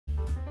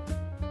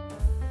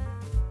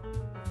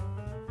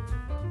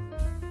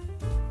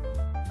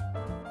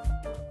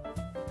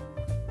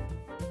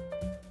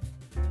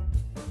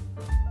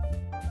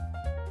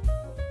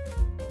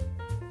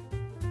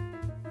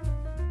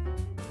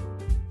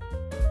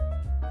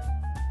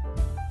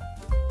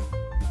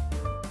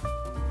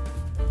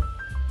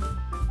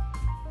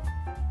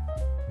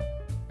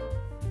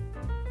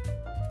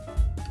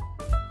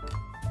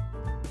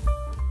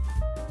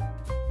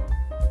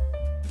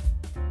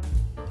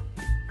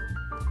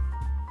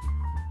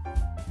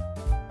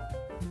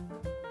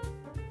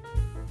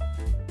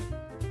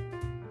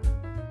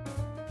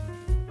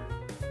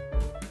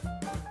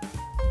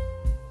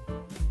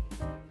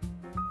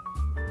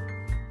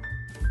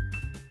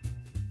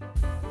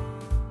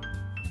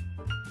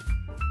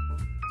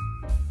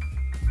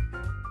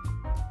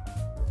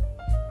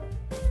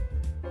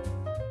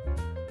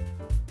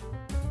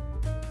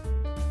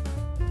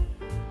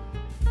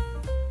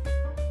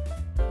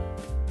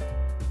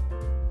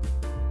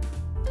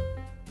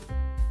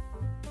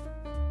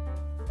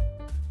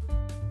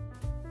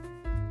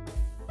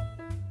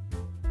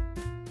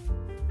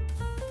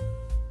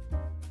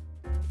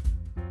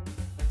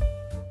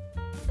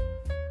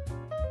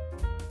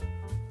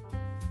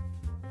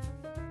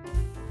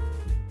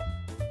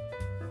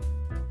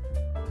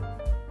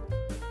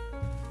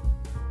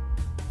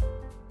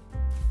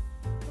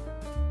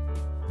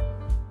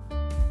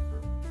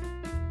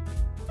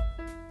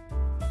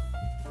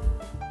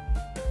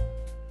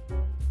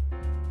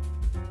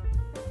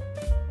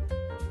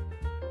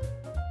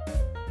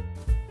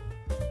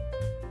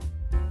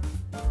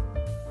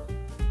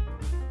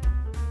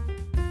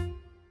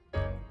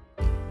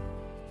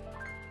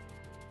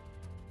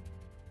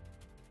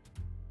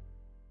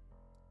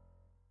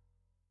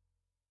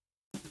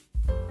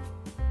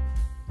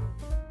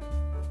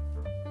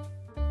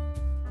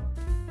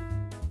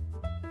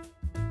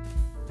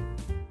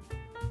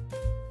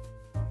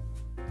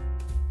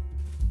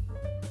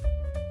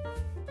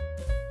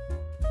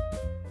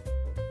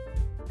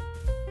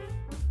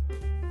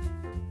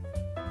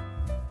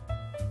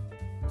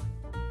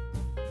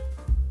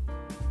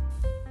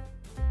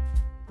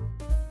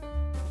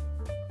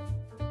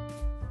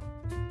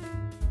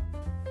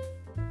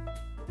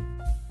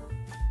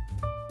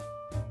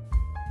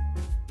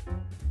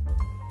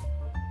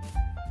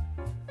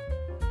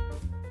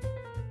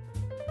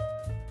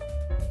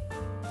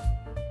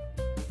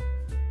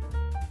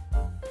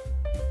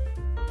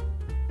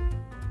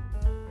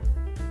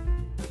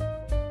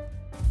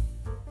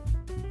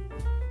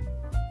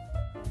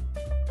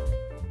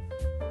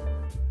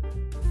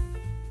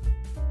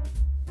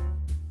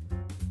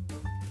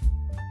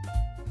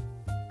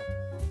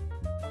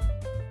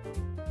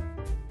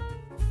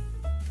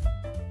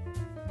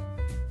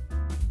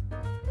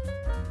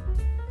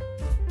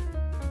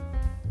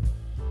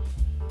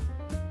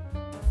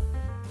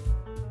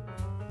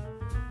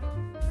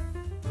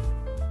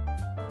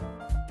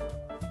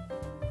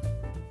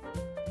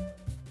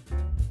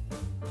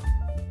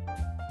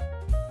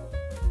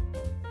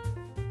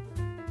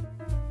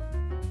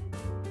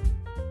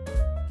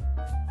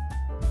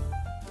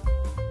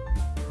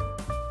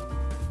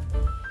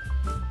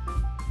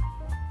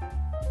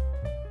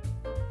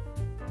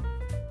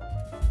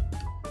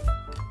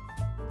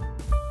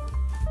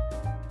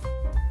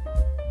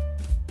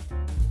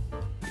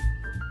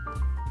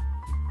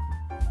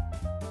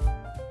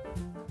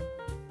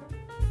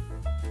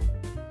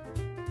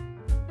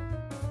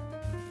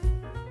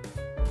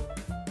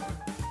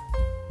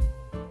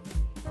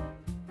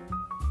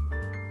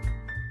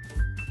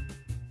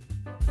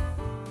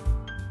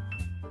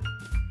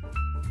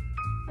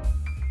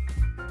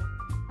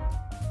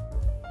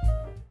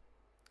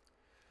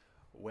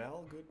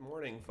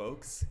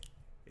folks.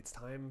 It's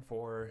time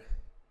for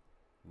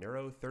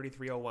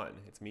Neuro3301.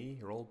 It's me,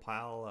 your old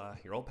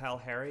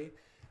pal Harry,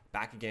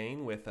 back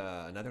again with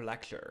another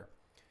lecture.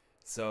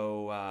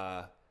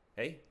 So,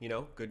 hey,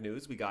 good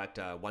news. We got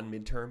one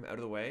midterm out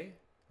of the way,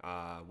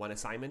 one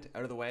assignment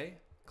out of the way.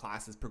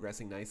 Class is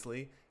progressing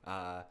nicely.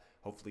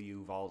 Hopefully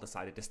you've all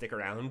decided to stick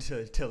around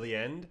till the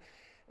end.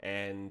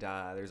 And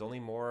there's only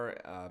more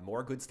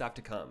good stuff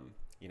to come,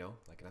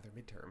 like another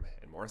midterm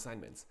and more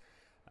assignments.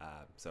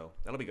 So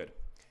that'll be good.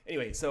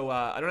 Anyway, so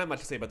I don't have much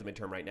to say about the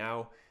midterm right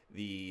now.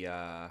 The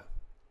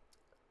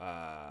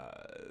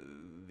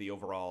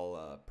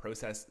overall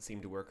process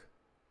seemed to work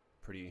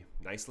pretty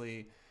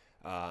nicely.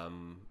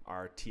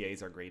 Our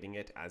TAs are grading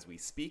it as we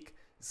speak,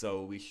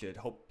 so we should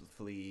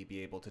hopefully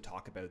be able to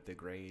talk about the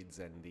grades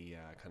and the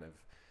kind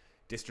of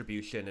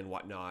distribution and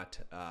whatnot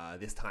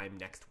this time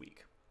next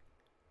week.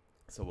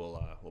 So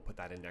we'll put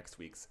that in next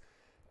week's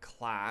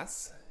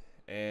class.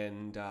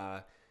 And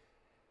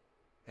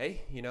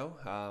hey,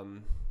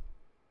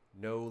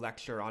 no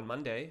lecture on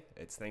Monday.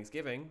 It's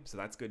Thanksgiving, so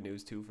that's good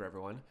news too for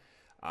everyone.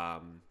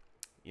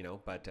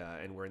 But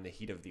and we're in the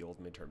heat of the old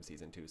midterm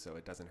season too, so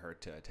it doesn't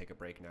hurt to take a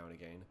break now and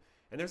again.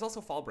 And there's also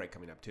fall break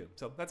coming up too,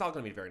 so that's all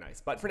going to be very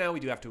nice. But for now, we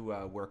do have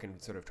to work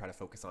and sort of try to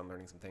focus on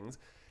learning some things.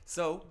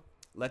 So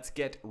let's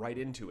get right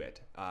into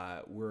it.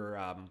 We're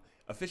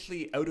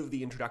officially out of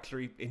the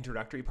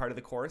introductory part of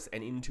the course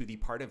and into the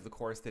part of the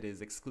course that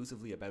is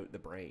exclusively about the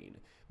brain.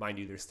 Mind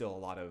you, there's still a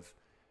lot of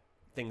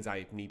things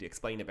I need to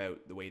explain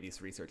about the way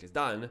this research is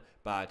done,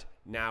 but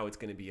now it's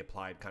going to be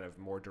applied kind of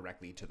more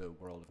directly to the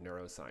world of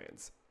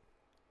neuroscience.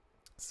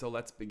 So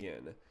let's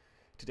begin.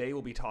 Today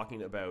we'll be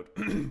talking about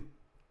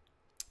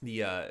the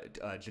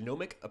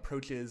genomic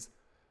approaches,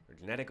 or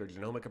genetic or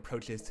genomic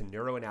approaches to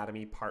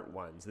neuroanatomy, part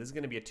 1. So this is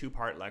going to be a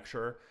 2-part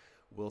lecture.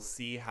 We'll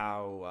see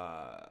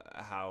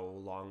how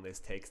long this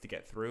takes to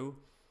get through.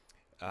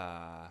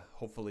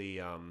 Hopefully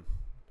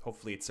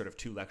it's sort of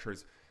 2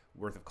 lectures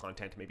worth of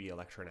content, maybe a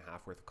lecture and a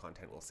half worth of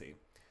content, we'll see.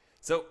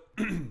 So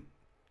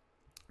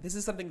this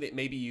is something that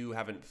maybe you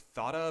haven't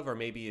thought of, or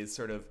maybe is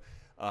sort of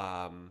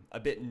a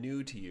bit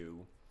new to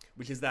you,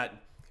 which is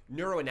that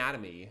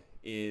neuroanatomy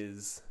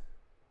is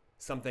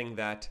something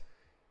that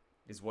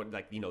is what,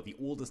 the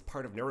oldest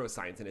part of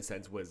neuroscience, in a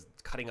sense, was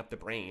cutting up the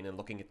brain and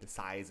looking at the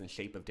size and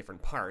shape of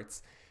different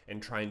parts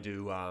and trying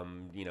to,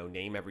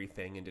 name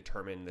everything and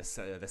determine the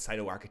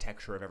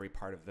cytoarchitecture of every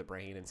part of the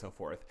brain and so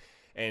forth.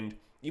 And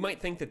you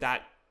might think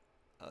that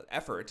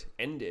effort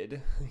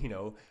ended,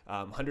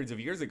 hundreds of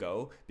years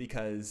ago,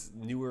 because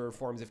newer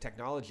forms of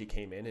technology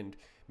came in and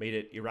made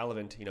it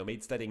irrelevant,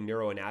 made studying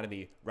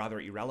neuroanatomy rather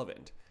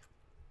irrelevant.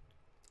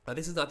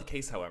 This is not the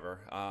case, however.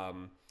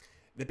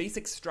 The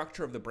basic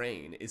structure of the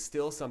brain is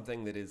still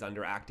something that is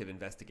under active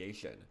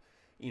investigation.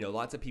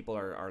 Lots of people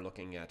are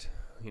looking at,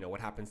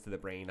 what happens to the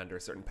brain under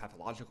certain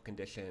pathological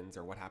conditions,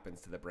 or what happens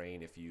to the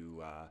brain if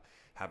you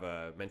have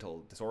a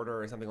mental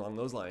disorder or something along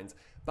those lines.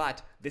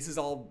 But this is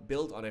all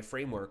built on a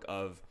framework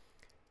of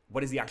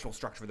what is the actual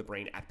structure of the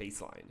brain at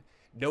baseline.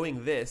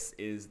 Knowing this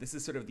is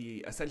sort of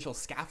the essential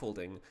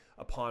scaffolding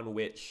upon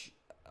which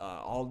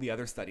all the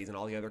other studies and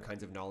all the other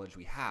kinds of knowledge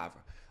we have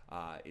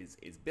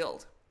is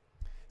built.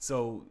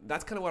 So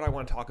that's kind of what I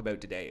want to talk about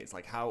today. Is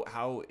like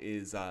how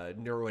is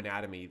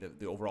neuroanatomy,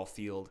 the overall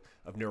field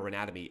of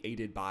neuroanatomy,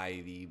 aided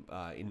by the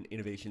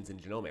innovations in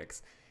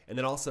genomics, and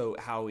then also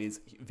how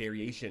is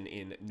variation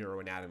in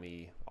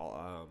neuroanatomy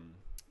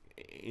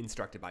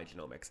instructed by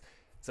genomics.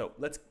 So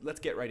let's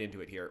get right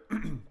into it here.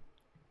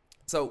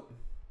 So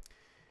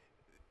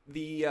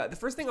the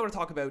first thing I want to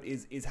talk about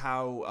is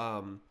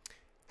how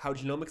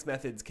genomics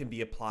methods can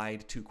be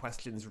applied to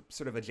questions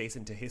sort of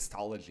adjacent to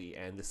histology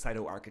and the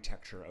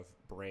cytoarchitecture of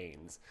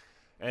brains.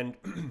 And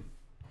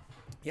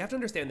you have to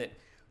understand that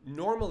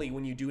normally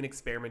when you do an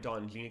experiment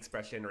on gene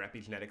expression or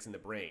epigenetics in the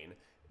brain,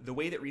 the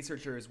way that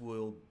researchers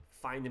will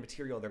find the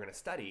material they're going to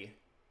study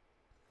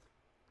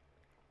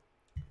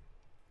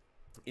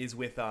is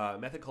with a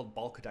method called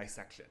bulk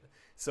dissection.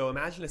 So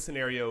imagine a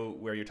scenario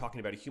where you're talking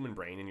about a human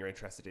brain and you're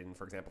interested in,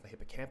 for example, the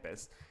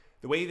hippocampus.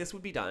 The way this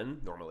would be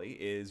done normally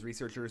is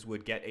researchers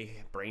would get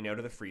a brain out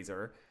of the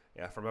freezer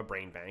from a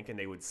brain bank, and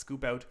they would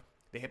scoop out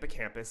the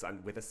hippocampus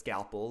with a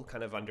scalpel,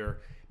 kind of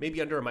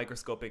maybe under a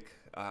microscopic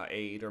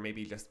aid, or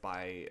maybe just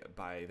by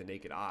the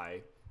naked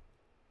eye.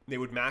 They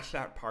would mash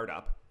that part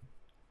up.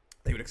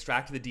 They would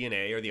extract the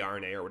DNA or the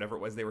RNA or whatever it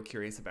was they were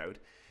curious about,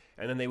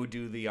 and then they would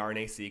do the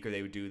RNA-seq, or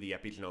they would do the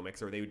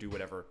epigenomics, or they would do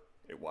whatever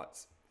it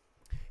was.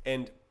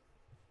 And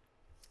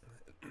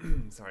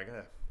sorry, I got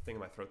a thing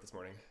in my throat this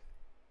morning.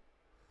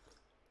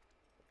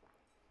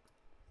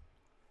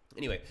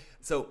 Anyway,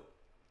 so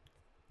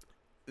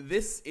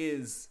this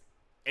is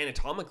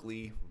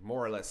anatomically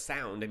more or less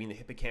sound. I mean, the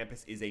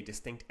hippocampus is a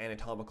distinct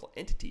anatomical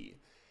entity.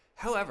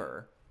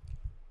 However,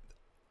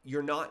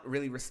 you're not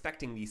really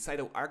respecting the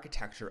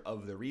cytoarchitecture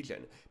of the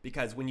region,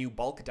 because when you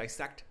bulk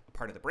dissect a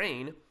part of the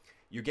brain,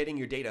 you're getting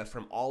your data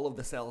from all of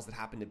the cells that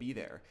happen to be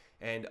there.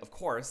 And of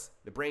course,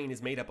 the brain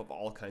is made up of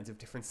all kinds of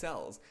different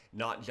cells,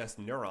 not just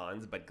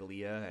neurons, but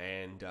glia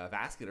and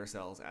vascular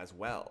cells as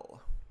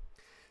well.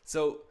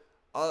 So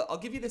I'll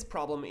give you this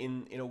problem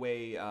in a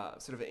way,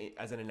 sort of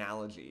as an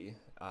analogy,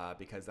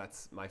 because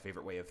that's my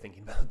favorite way of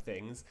thinking about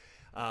things,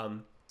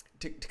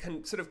 to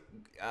sort of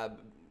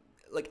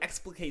like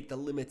explicate the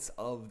limits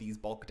of these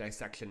bulk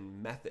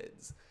dissection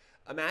methods.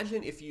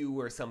 Imagine if you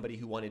were somebody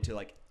who wanted to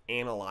like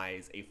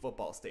analyze a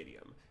football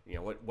stadium. You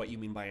know, what you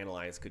mean by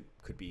analyze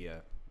could be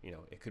a, you know,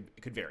 it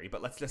could vary,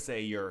 but let's just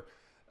say you're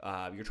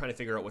trying to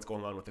figure out what's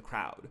going on with the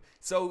crowd.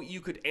 So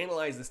you could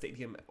analyze the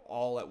stadium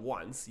all at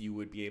once. You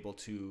would be able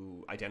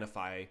to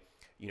identify,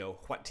 you know,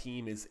 what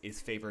team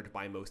is favored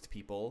by most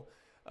people.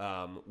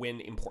 When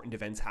important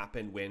events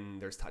happen, when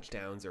there's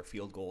touchdowns or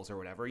field goals or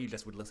whatever, you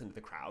just would listen to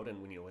the crowd, and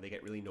when they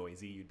get really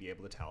noisy, you'd be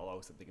able to tell,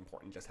 oh, something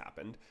important just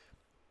happened.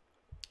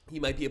 You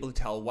might be able to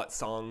tell what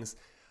songs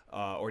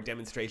or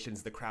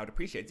demonstrations the crowd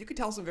appreciates. You could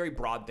tell some very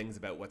broad things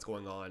about what's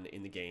going on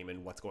in the game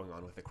and what's going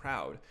on with the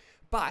crowd.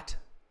 But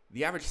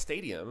the average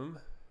stadium,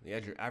 the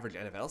average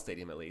NFL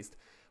stadium at least,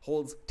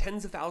 holds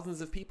tens of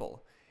thousands of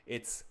people.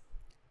 It's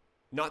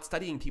not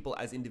studying people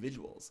as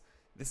individuals.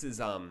 This is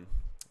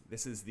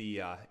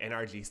the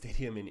NRG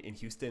Stadium in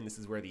Houston. This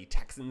is where the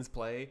Texans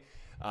play,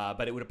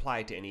 but it would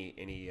apply to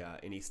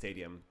any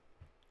stadium.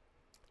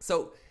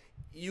 So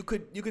you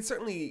could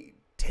certainly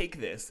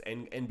take this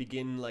and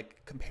begin like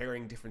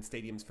comparing different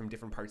stadiums from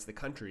different parts of the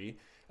country.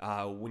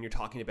 When you're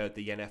talking about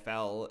the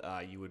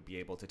NFL, you would be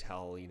able to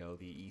tell, you know,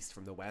 the East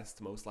from the West,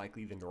 most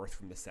likely the North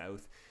from the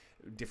South,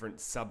 different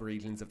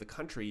subregions of the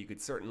country. You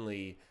could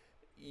certainly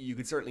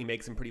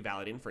make some pretty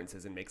valid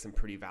inferences and make some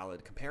pretty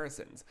valid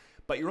comparisons.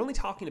 But you're only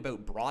talking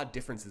about broad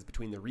differences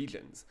between the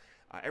regions.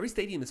 Every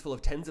stadium is full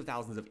of tens of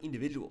thousands of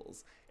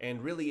individuals,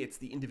 and really it's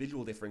the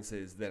individual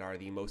differences that are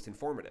the most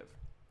informative.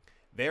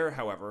 They're,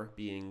 however,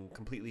 being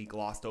completely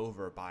glossed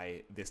over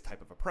by this type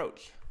of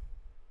approach.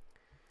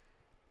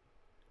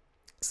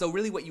 So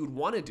really what you would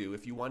want to do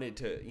if you wanted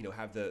to, you know,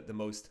 have the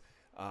most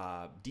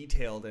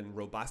detailed and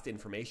robust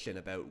information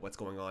about what's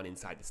going on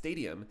inside the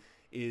stadium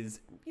is,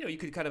 you know, you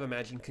could kind of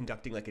imagine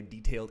conducting like a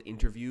detailed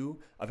interview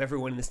of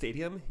everyone in the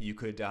stadium. You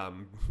could,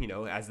 you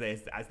know, as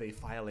they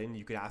file in,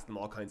 you could ask them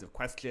all kinds of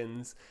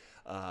questions,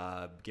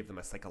 give them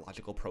a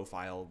psychological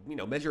profile, you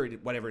know, measure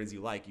it, whatever it is you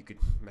like. You could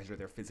measure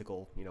their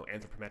physical, you know,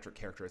 anthropometric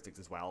characteristics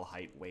as well: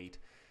 height, weight,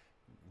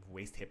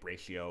 waist-hip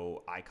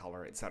ratio, eye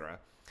color, etc.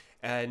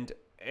 And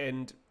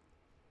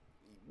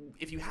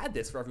if you had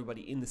this for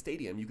everybody in the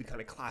stadium, you could kind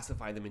of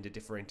classify them into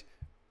different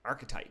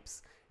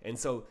archetypes. And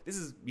so this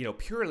is, you know,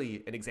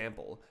 purely an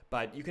example,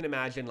 but you can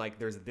imagine like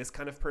there's this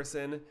kind of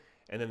person,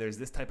 and then there's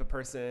this type of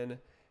person,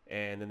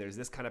 and then there's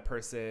this kind of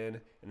person,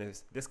 and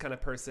there's this kind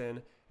of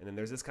person, and then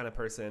there's this kind of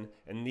person,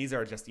 and these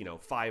are just, you know,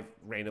 5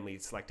 randomly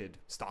selected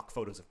stock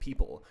photos of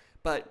people.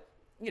 But,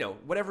 you know,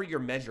 whatever you're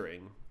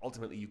measuring,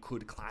 ultimately you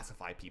could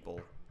classify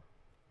people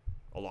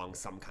along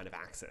some kind of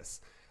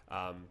axis.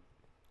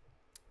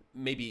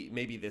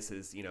 Maybe this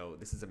is, you know,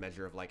 this is a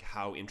measure of like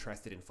how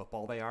interested in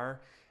football they are,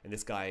 and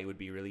this guy would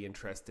be really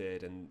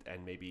interested, and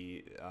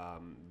maybe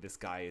this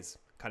guy is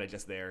kind of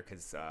just there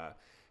because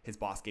his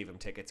boss gave him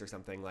tickets or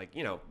something, like,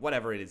 you know,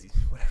 whatever it is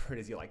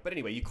you like. But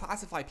anyway, you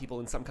classify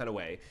people in some kind of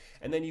way,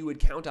 and then you would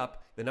count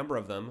up the number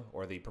of them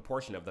or the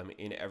proportion of them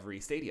in every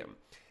stadium,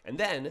 and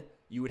then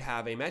you would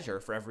have a measure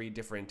for every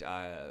different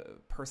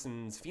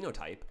person's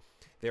phenotype,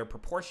 their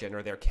proportion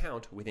or their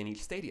count within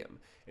each stadium.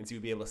 And so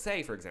you'd be able to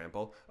say, for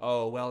example,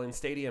 oh, well, in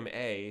Stadium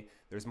A,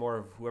 there's more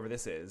of whoever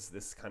this is,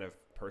 this kind of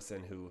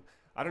person who,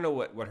 I don't know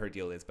what her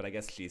deal is, but I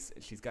guess she's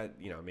got,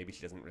 you know, maybe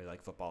she doesn't really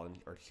like football,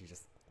 or she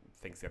just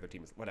thinks the other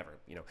team is whatever,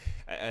 you know.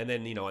 And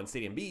then, you know, on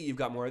Stadium B, you've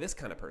got more of this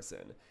kind of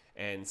person.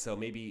 And so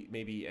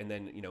maybe, and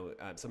then, you know,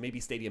 so maybe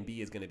Stadium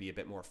B is going to be a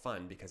bit more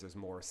fun because there's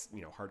more,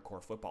 you know,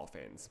 hardcore football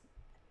fans.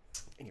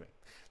 Anyway,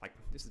 like,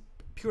 this is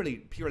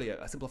purely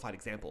a simplified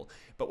example,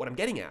 but what I'm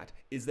getting at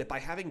is that by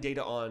having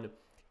data on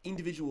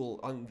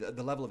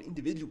the level of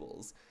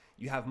individuals,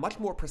 you have much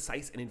more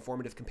precise and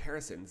informative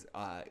comparisons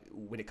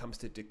when it comes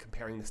to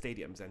comparing the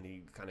stadiums and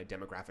the kind of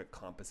demographic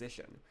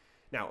composition.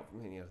 Now,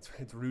 you know,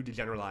 it's rude to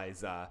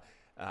generalize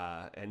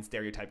and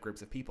stereotype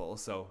groups of people,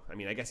 so I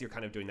mean, I guess you're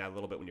kind of doing that a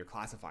little bit when you're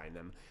classifying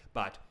them,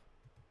 but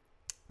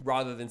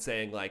rather than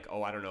saying like,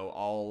 oh, I don't know,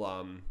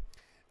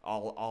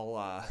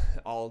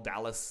 all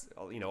Dallas,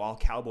 you know, all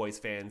Cowboys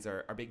fans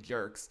are big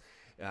jerks.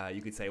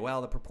 You could say,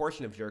 well, the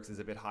proportion of jerks is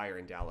a bit higher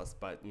in Dallas,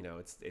 but, you know,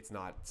 it's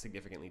not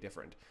significantly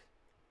different.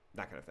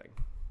 That kind of thing.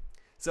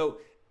 So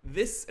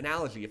this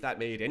analogy, if that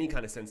made any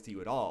kind of sense to you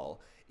at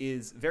all,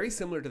 is very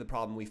similar to the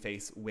problem we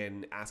face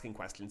when asking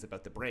questions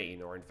about the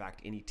brain, or in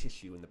fact any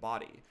tissue in the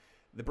body.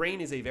 The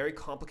brain is a very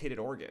complicated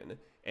organ,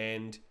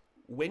 and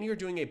when you're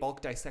doing a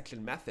bulk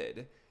dissection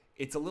method,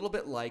 it's a little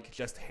bit like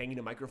just hanging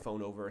a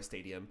microphone over a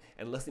stadium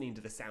and listening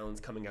to the sounds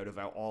coming out of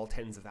all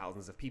tens of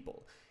thousands of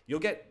people. You'll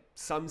get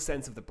some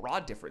sense of the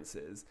broad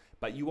differences,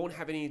 but you won't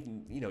have any,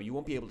 you know, you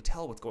won't be able to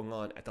tell what's going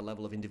on at the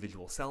level of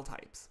individual cell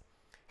types.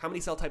 How many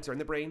cell types are in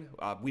the brain?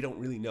 We don't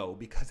really know,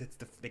 because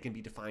they can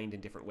be defined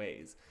in different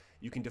ways.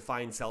 You can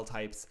define cell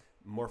types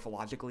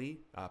morphologically.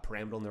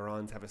 Pyramidal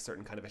neurons have a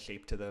certain kind of a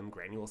shape to them.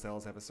 Granule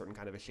cells have a certain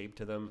kind of a shape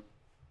to them.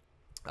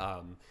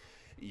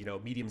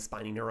 medium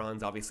spiny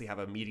neurons obviously have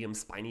a medium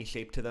spiny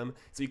shape to them.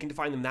 So you can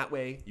define them that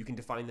way. You can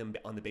define them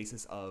on the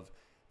basis of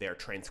their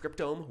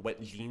transcriptome,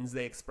 what genes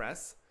they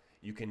express.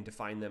 You can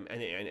define them,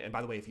 and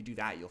by the way, if you do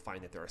that, you'll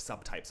find that there are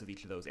subtypes of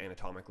each of those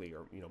anatomically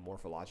or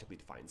morphologically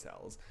defined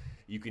cells.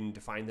 You can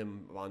define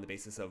them on the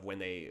basis of when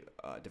they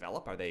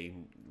develop. Are they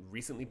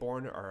recently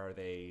born, or are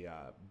they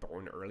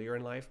born earlier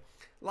in life?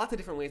 Lots of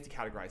different ways to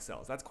categorize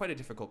cells. That's quite a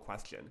difficult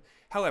question.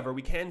 However,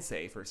 we can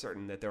say for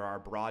certain that there are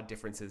broad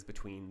differences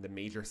between the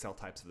major cell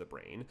types of the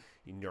brain,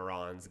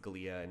 neurons,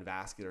 glia, and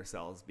vascular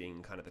cells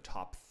being kind of the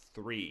top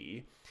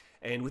three.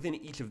 And within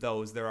each of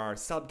those, there are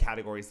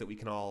subcategories that we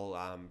can all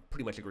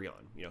pretty much agree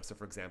on. So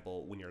for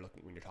example, when you're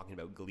talking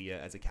about glia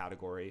as a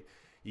category,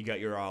 you got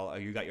your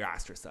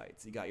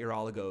astrocytes, you got your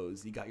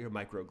oligos, you got your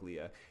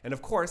microglia, and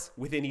of course,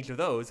 within each of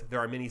those,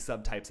 there are many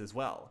subtypes as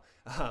well.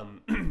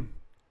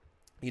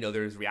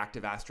 There's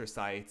reactive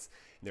astrocytes,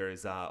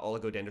 there's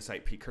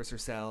oligodendrocyte precursor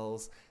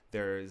cells,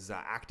 there's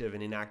active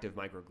and inactive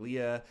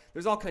microglia.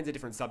 There's all kinds of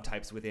different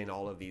subtypes within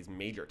all of these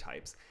major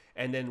types.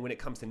 And then when it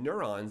comes to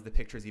neurons, the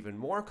picture is even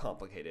more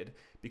complicated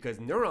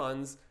because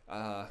neurons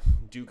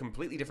do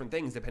completely different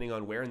things depending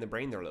on where in the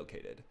brain they're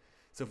located.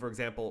 So for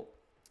example,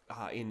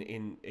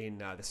 in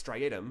the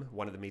striatum,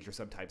 one of the major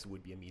subtypes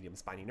would be a medium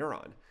spiny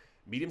neuron.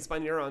 Medium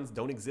spiny neurons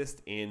don't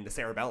exist in the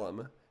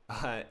cerebellum.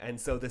 And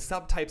so the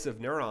subtypes of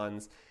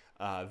neurons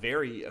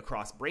vary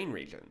across brain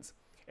regions.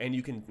 And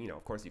you can,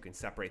 of course, you can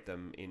separate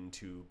them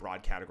into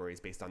broad categories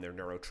based on their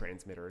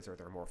neurotransmitters or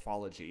their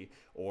morphology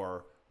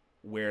or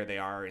where they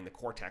are in the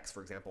cortex,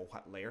 for example,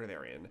 what layer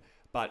they're in.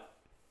 But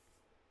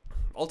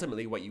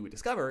ultimately, what you would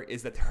discover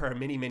is that there are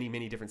many, many,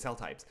 many different cell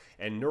types.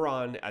 And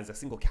neuron as a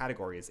single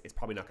category is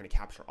probably not going to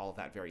capture all of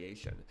that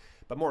variation.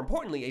 But more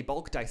importantly, a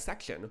bulk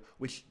dissection,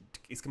 which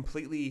is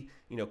completely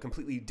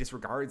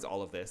disregards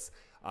all of this,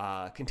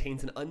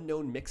 contains an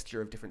unknown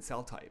mixture of different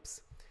cell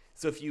types.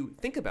 So if you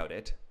think about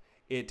it,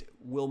 it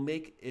will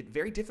make it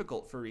very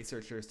difficult for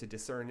researchers to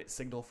discern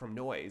signal from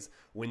noise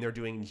when they're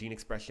doing gene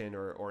expression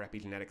or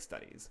epigenetic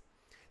studies.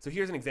 So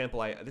here's an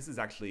example. This is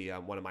actually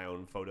one of my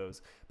own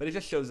photos, but it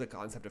just shows the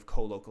concept of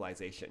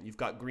co-localization. You've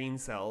got green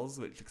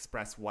cells which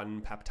express one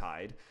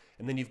peptide,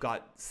 and then you've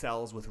got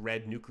cells with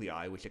red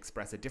nuclei which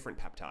express a different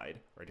peptide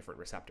or a different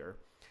receptor.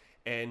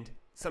 And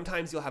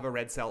sometimes you'll have a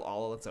red cell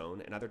all on its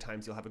own, and other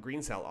times you'll have a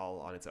green cell all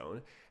on its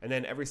own. And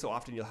then every so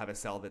often you'll have a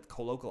cell that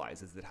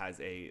co-localizes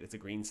it's a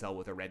green cell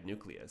with a red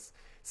nucleus.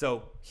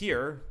 So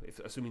here,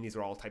 assuming these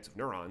are all types of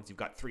neurons, you've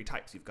got three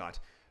types. You've got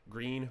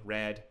green,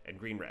 red, and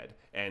green-red.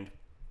 And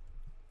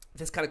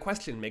this kind of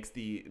question makes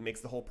the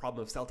whole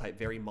problem of cell type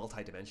very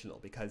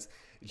multidimensional because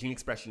gene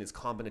expression is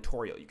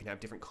combinatorial. You can have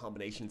different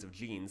combinations of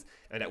genes,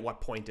 and at what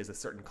point does a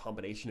certain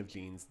combination of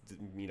genes,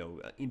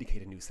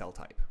 indicate a new cell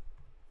type?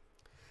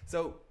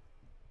 So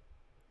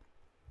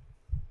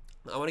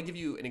I want to give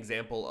you an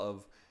example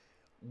of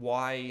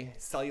why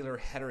cellular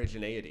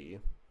heterogeneity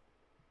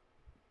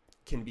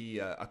can be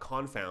a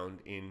confound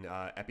in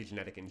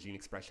epigenetic and gene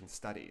expression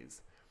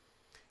studies.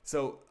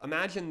 So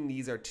imagine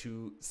these are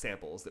two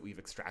samples that we've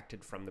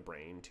extracted from the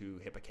brain, two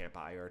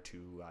hippocampi or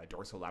two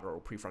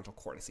dorsolateral prefrontal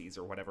cortices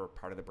or whatever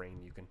part of the brain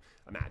you can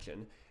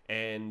imagine.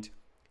 And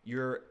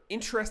you're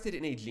interested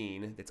in a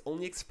gene that's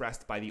only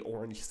expressed by the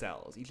orange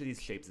cells. Each of these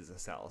shapes is a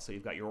cell. So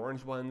you've got your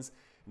orange ones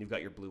and you've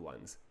got your blue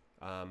ones.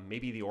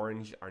 Maybe the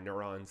orange are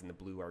neurons and the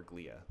blue are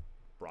glia,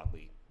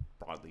 broadly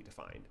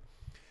defined.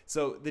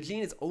 So the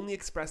gene is only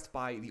expressed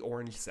by the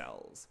orange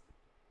cells.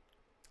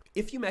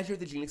 If you measure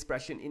the gene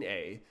expression in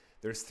A,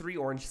 there's 3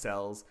 orange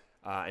cells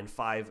and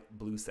 5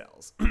 blue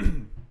cells.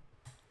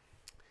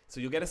 So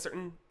you'll get a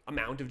certain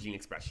amount of gene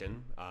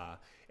expression,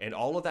 and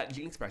all of that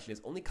gene expression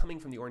is only coming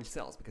from the orange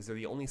cells because they're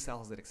the only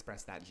cells that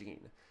express that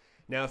gene.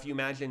 Now, if you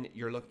imagine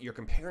you're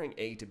comparing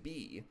A to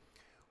B,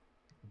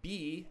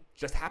 B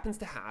just happens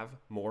to have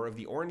more of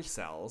the orange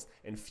cells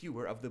and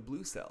fewer of the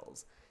blue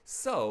cells.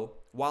 So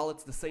while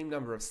it's the same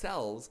number of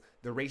cells,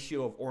 the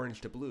ratio of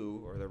orange to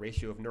blue, or the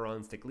ratio of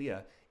neurons to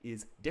glia,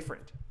 is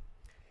different.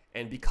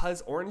 And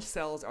because orange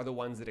cells are the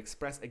ones that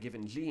express a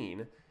given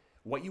gene,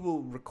 what you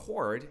will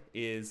record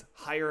is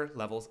higher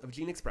levels of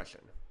gene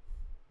expression.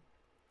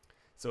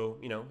 So,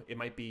 it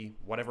might be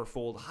whatever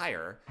fold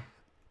higher.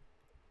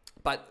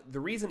 But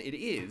the reason it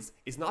is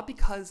not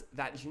because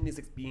that gene is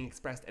being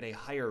expressed at a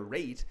higher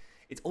rate.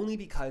 It's only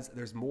because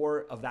there's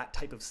more of that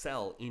type of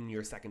cell in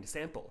your second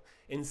sample.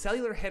 And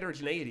cellular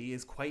heterogeneity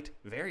is quite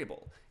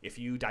variable. If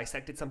you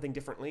dissected something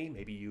differently,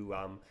 maybe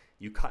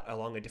you cut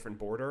along a different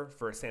border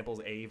for samples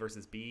A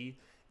versus B,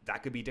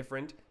 that could be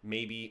different.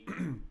 Maybe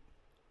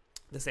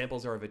the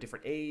samples are of a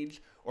different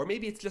age, or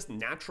maybe it's just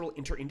natural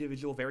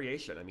inter-individual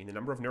variation. I mean, the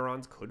number of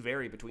neurons could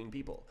vary between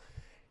people.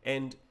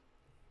 And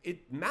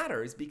it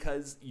matters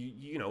because,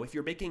 if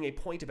you're making a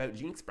point about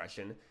gene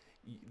expression,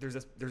 there's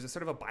a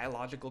sort of a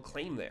biological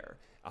claim there.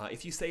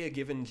 If you say a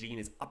given gene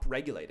is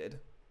upregulated,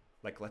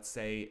 like let's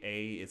say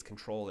A is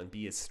control and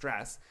B is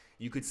stress,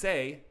 you could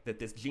say that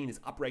this gene is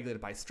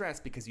upregulated by stress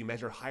because you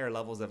measure higher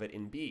levels of it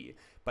in B,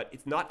 but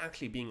it's not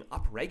actually being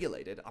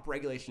upregulated.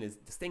 Upregulation is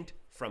distinct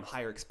from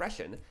higher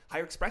expression.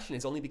 Higher expression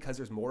is only because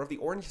there's more of the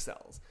orange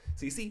cells.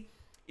 So you see,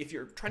 if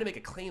you're trying to make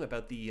a claim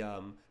about the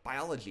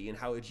biology and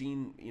how a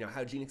gene,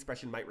 how gene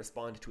expression might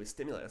respond to a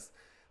stimulus,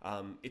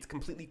 it's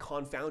completely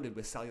confounded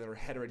with cellular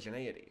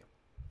heterogeneity.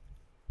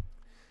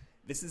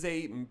 This is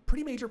a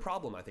pretty major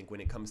problem, I think,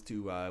 when it comes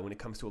to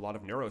a lot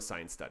of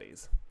neuroscience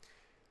studies.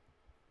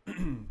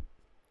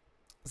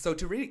 So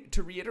to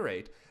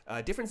reiterate,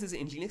 differences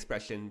in gene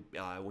expression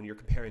when you're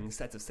comparing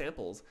sets of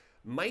samples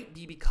might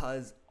be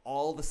because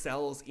all the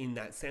cells in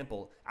that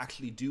sample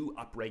actually do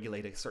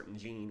upregulate a certain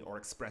gene or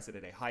express it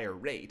at a higher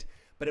rate,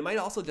 but it might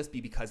also just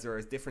be because there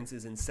are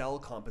differences in cell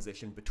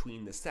composition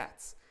between the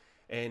sets.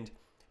 And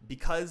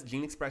because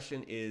gene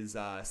expression is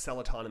cell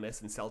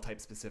autonomous and cell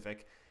type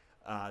specific,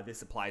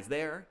 this applies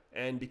there,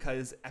 and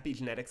because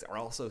epigenetics are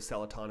also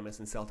cell autonomous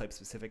and cell type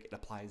specific, it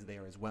applies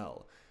there as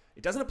well.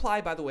 It doesn't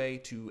apply, by the way,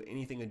 to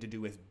anything to do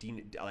with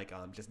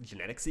just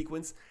genetic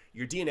sequence.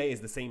 Your DNA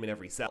is the same in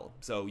every cell,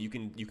 so you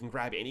can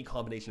grab any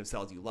combination of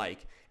cells you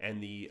like,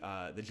 and the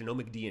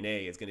genomic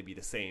DNA is going to be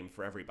the same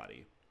for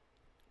everybody.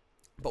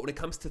 But when it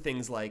comes to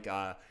things like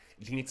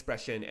gene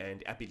expression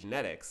and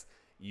epigenetics,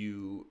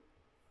 you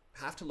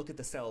have to look at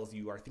the cells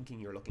you are thinking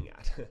you're looking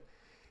at.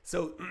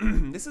 So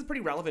this is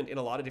pretty relevant in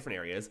a lot of different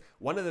areas.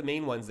 One of the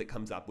main ones that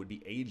comes up would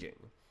be aging,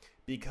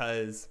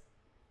 because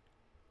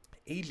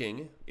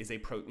aging is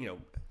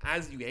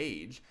as you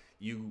age,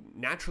 you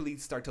naturally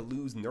start to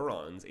lose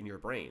neurons in your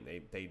brain.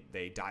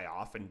 They die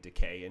off and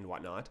decay and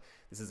whatnot.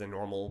 This is a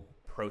normal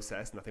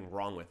process, nothing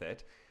wrong with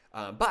it.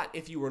 But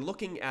if you were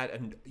looking at a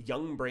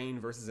young brain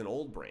versus an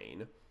old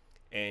brain,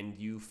 and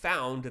you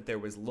found that there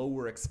was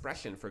lower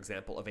expression, for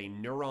example, of a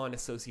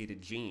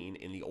neuron-associated gene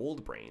in the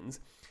old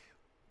brains,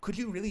 could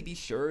you really be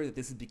sure that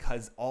this is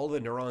because all the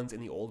neurons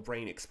in the old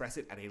brain express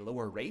it at a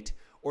lower rate,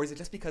 or is it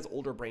just because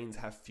older brains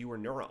have fewer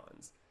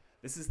neurons?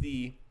 This is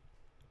the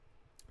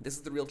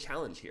real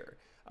challenge here,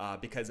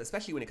 because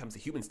especially when it comes to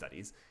human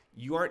studies,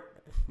 you aren't,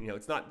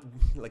 it's not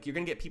like you're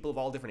going to get people of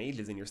all different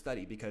ages in your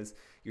study because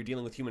you're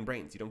dealing with human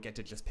brains. You don't get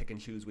to just pick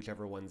and choose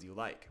whichever ones you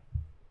like.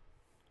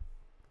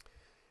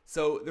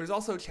 So there's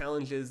also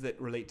challenges that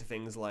relate to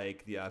things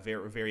like the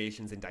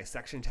variations in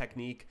dissection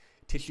technique,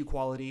 tissue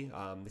quality.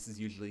 This is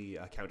usually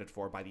accounted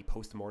for by the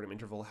post-mortem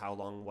interval. How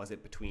long was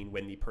it between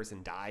when the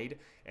person died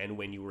and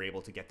when you were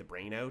able to get the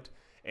brain out?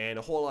 And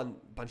a whole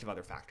bunch of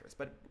other factors.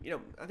 But,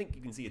 I think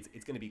you can see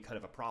it's going to be kind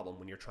of a problem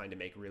when you're trying to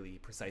make really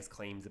precise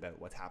claims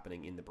about what's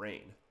happening in the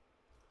brain.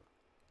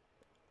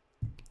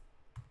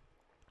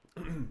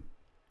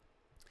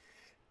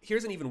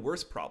 Here's an even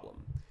worse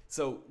problem.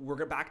 So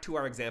we're back to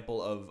our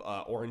example of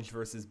orange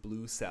versus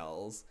blue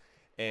cells,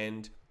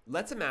 and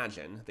let's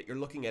imagine that you're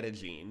looking at a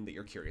gene that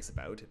you're curious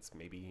about. It's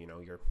maybe,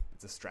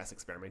 it's a stress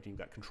experiment and you've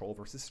got control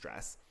versus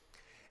stress.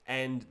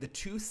 And the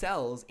two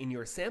cells in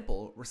your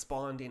sample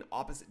respond in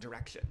opposite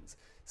directions.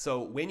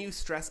 So when you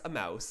stress a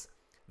mouse,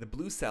 the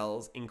blue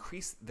cells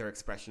increase their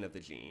expression of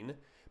the gene,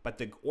 but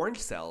the orange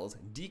cells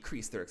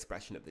decrease their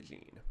expression of the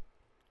gene.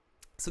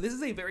 So this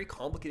is a very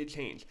complicated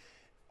change.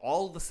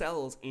 All the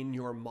cells in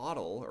your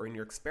model or in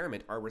your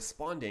experiment are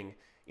responding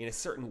in a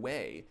certain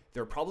way.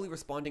 They're probably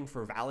responding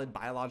for valid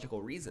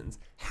biological reasons.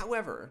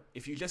 However,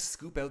 if you just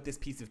scoop out this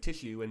piece of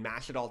tissue and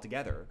mash it all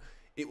together,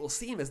 it will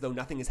seem as though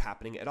nothing is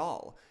happening at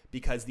all,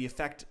 because the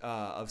effect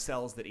of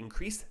cells that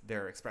increase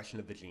their expression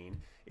of the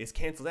gene is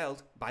canceled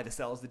out by the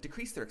cells that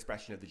decrease their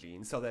expression of the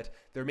gene, so that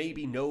there may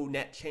be no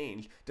net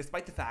change,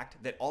 despite the fact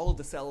that all of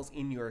the cells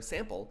in your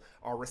sample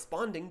are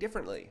responding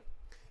differently.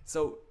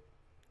 So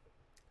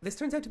this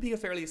turns out to be a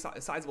fairly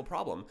sizable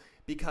problem,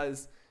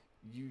 because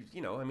you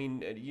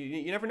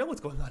never know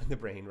what's going on in the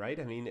brain, right?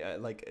 I mean,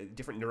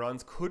 different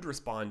neurons could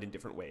respond in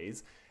different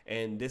ways,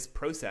 and this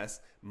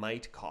process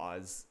might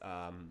cause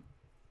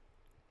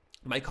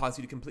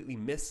you to completely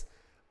miss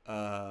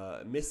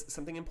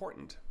something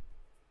important.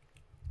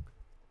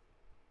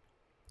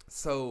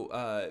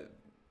 So,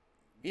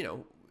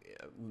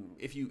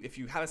 if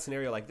you have a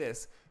scenario like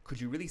this,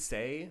 could you really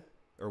say,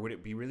 or would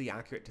it be really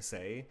accurate to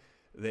say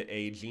that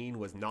a gene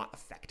was not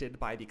affected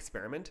by the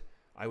experiment?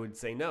 I would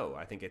say no.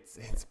 I think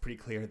it's pretty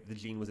clear that the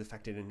gene was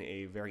affected in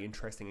a very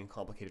interesting and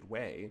complicated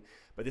way,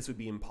 but this would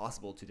be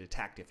impossible to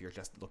detect if you're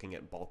just looking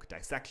at bulk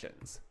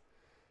dissections.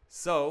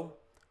 So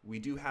we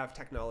do have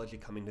technology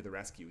coming to the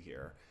rescue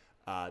here.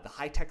 The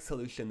high-tech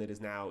solution that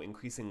is now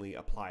increasingly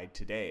applied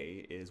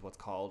today is what's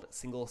called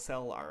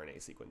single-cell RNA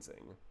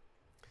sequencing.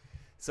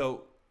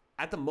 So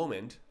at the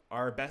moment,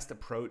 our best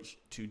approach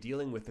to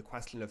dealing with the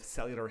question of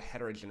cellular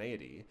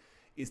heterogeneity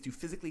is to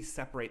physically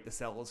separate the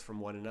cells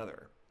from one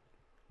another.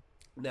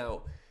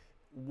 Now,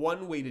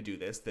 one way to do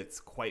this that's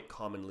quite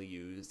commonly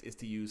used is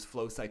to use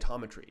flow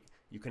cytometry.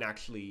 you can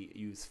actually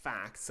use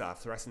FACS,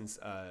 fluorescence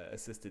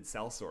assisted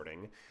cell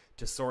sorting,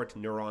 to sort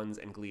neurons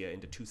and glia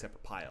into two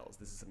separate piles.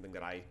 This is something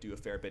that I do a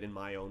fair bit in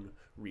my own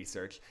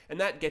research, and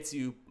that gets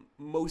you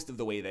most of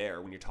the way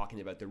there when you're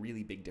talking about the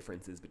really big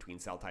differences between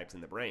cell types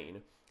in the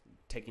brain.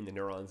 Taking the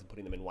neurons and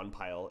putting them in one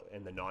pile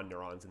and the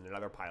non-neurons in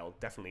another pile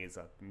definitely is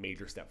a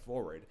major step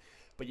forward.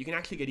 But you can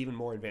actually get even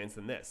more advanced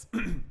than this.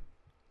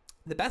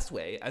 The best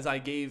way, as I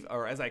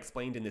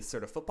explained in this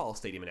sort of football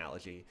stadium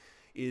analogy,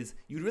 is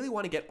you'd really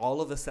want to get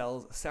all of the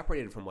cells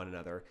separated from one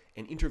another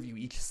and interview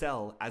each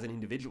cell as an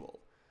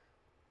individual.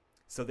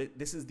 So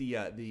this is the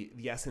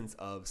essence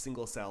of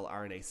single-cell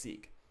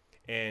RNA-seq.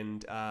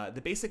 And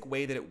the basic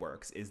way that it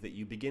works is that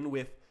you begin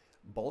with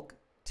bulk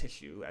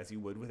tissue, as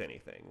you would with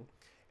anything,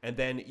 and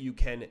then you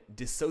can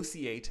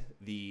dissociate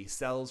the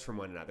cells from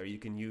one another. You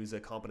can use a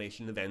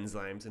combination of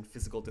enzymes and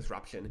physical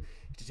disruption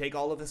to take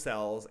all of the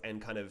cells and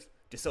kind of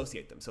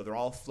dissociate them, so they're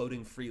all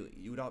floating freely.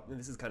 And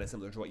this is kind of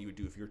similar to what you would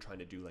do if you were trying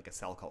to do like a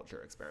cell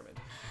culture experiment.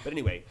 But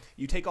anyway,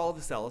 you take all of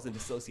the cells and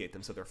dissociate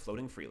them so they're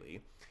floating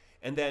freely,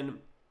 and then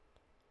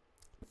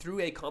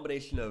through a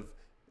combination of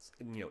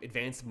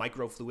advanced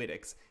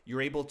microfluidics,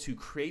 you're able to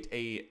create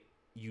a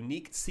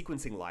unique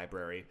sequencing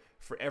library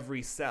for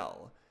every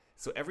cell.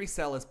 So every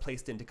cell is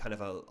placed into kind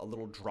of a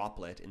little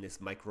droplet in this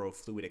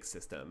microfluidic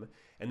system,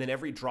 and then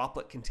every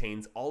droplet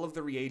contains all of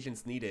the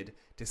reagents needed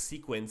to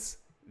sequence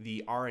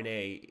the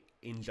RNA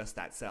in just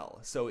that cell.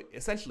 So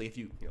essentially, if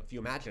you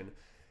imagine,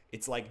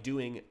 it's like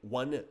doing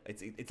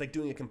it's like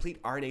doing a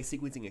complete RNA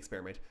sequencing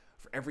experiment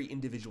for every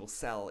individual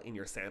cell in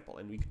your sample,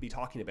 and we could be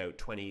talking about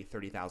 20,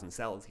 30,000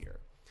 cells here.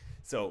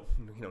 So,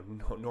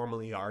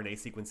 normally RNA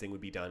sequencing would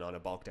be done on a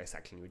bulk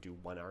dissection. You would do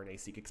one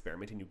RNA-seq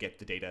experiment and you get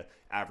the data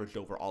averaged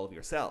over all of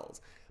your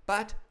cells.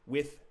 But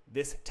with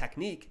this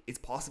technique, it's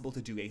possible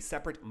to do a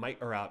separate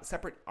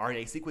RNA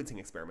sequencing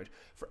experiment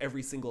for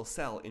every single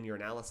cell in your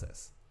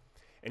analysis.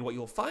 And what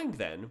you'll find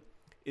then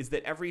is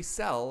that every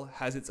cell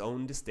has its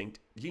own distinct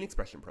gene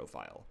expression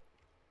profile.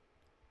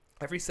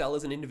 Every cell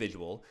is an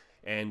individual,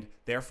 and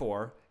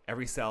therefore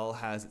every cell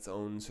has its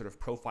own sort of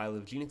profile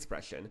of gene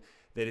expression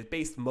that is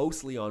based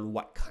mostly on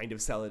what kind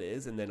of cell it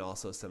is, and then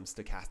also some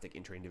stochastic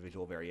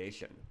inter-individual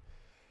variation.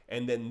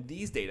 And then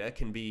these data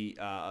can be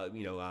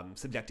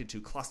subjected to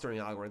clustering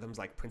algorithms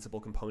like principal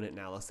component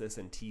analysis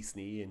and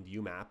t-SNE and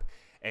UMAP,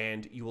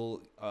 and you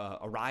will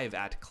arrive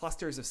at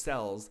clusters of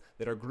cells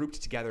that are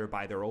grouped together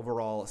by their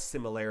overall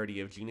similarity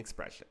of gene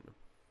expression.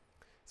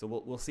 So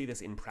we'll see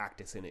this in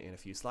practice in a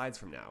few slides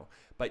from now.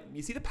 But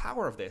you see the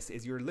power of this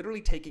is you're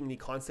literally taking the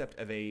concept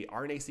of a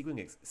RNA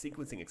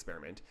sequencing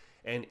experiment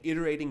and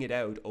iterating it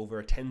out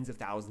over tens of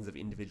thousands of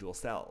individual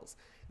cells.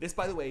 This,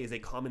 by the way, is a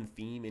common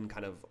theme in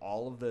kind of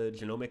all of the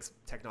genomics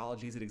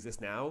technologies that exist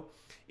now,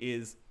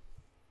 is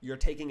you're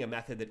taking a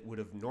method that would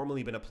have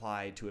normally been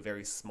applied to a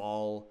very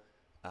small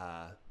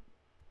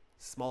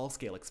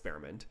scale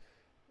experiment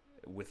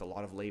with a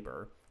lot of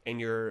labor, and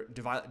you're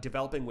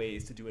developing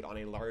ways to do it on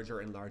a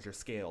larger and larger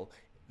scale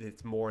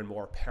that's more and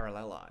more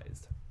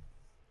parallelized.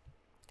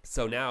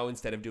 So now,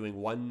 instead of doing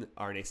one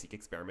RNA-seq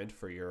experiment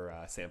for your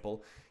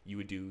sample, you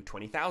would do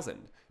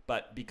 20,000.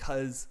 But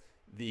because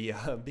the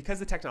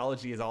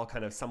technology is all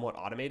kind of somewhat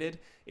automated,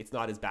 it's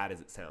not as bad as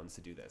it sounds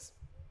to do this.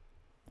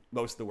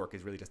 Most of the work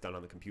is really just done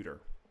on the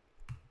computer.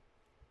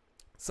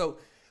 So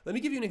let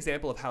me give you an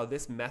example of how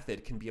this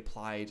method can be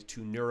applied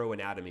to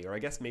neuroanatomy, or I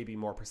guess maybe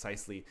more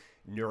precisely,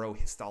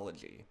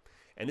 neurohistology.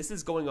 And this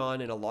is going on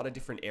in a lot of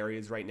different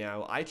areas right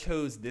now. I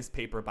chose this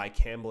paper by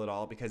Campbell et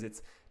al. Because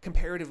it's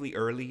comparatively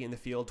early in the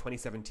field.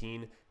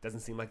 2017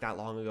 doesn't seem like that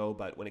long ago,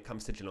 but when it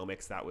comes to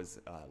genomics, that was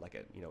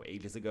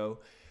ages ago.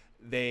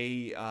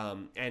 They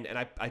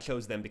I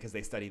chose them because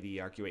they study the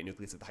arcuate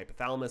nucleus of the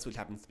hypothalamus, which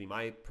happens to be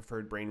my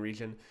preferred brain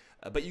region.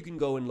 But you can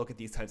go and look at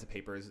these types of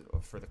papers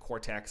for the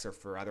cortex or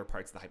for other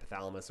parts of the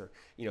hypothalamus, or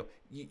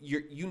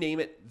you name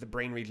it. The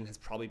brain region has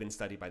probably been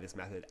studied by this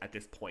method at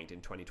this point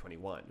in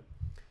 2021.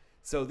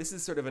 So this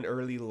is sort of an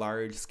early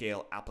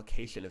large-scale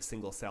application of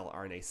single-cell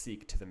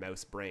RNA-seq to the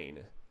mouse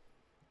brain.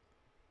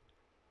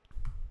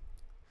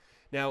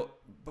 Now,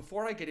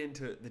 before I get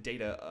into the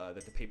data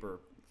that the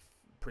paper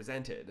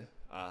presented,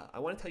 I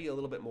want to tell you a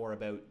little bit more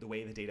about the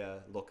way the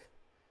data look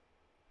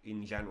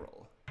in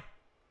general.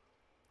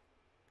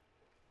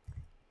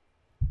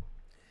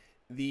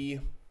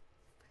 Think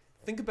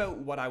about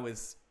what I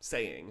was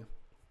saying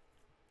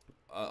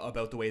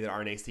about the way that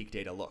RNA-seq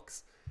data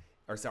looks,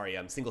 or sorry,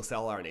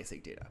 single-cell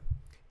RNA-seq data.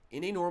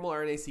 In a normal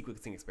RNA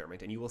sequencing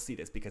experiment, and you will see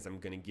this because I'm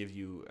going to give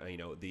you,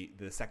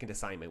 the second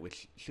assignment,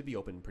 which should be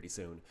open pretty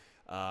soon,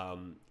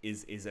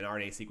 is an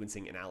RNA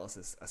sequencing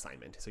analysis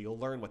assignment. So you'll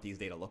learn what these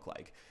data look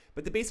like.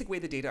 But the basic way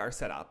the data are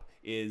set up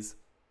is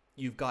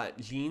you've got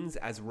genes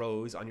as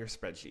rows on your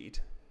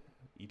spreadsheet.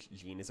 Each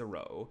gene is a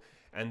row.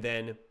 And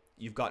then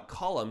you've got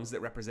columns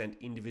that represent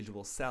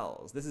individual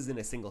cells. This is in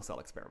a single cell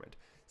experiment.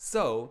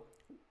 So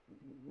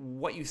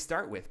what you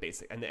start with,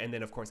 and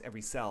then of course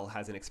every cell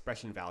has an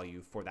expression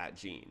value for that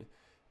gene.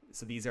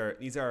 So these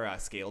are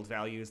scaled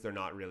values. They're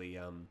not really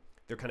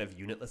they're kind of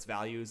unitless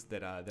values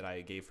that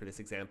I gave for this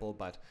example.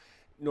 But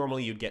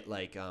normally you'd get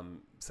like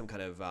some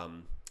kind of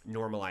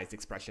normalized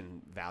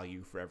expression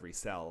value for every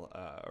cell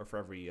or for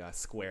every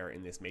square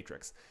in this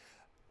matrix.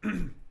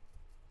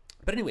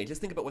 But anyway, just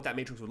think about what that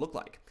matrix would look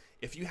like.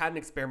 If you had an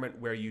experiment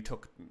where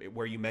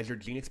you measured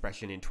gene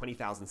expression in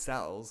 20,000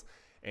 cells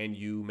and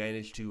you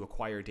managed to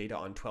acquire data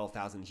on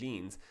 12,000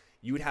 genes,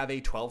 you would have a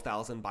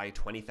 12,000 by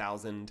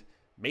 20,000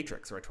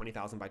 matrix, or a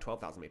 20,000 by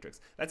 12,000 matrix.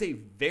 That's a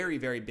very,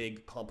 very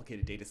big,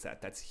 complicated data set.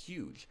 That's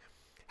huge.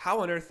 How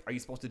on earth are you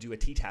supposed to do a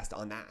t-test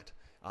on that?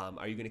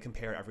 Are you going to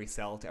compare every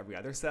cell to every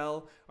other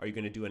cell? Are you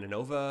going to do an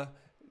ANOVA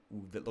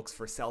that looks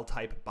for cell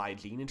type by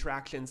gene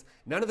interactions?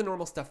 None of the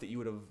normal stuff that you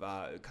would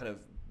have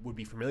would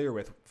be familiar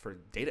with for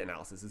data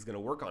analysis is going to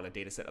work on a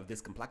data set of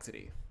this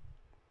complexity.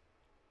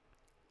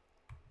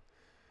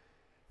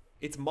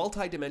 It's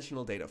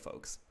multi-dimensional data,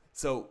 folks.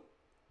 So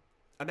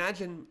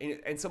imagine,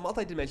 and so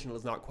multi-dimensional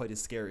is not quite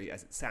as scary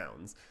as it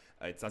sounds.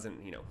 It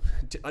doesn't,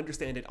 to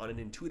understand it on an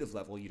intuitive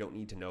level, you don't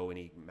need to know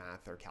any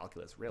math or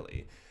calculus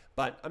really.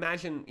 But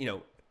imagine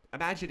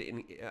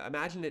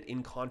it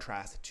in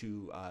contrast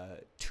to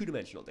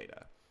two-dimensional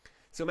data.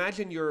 So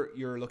imagine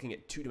you're looking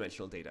at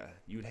two-dimensional data.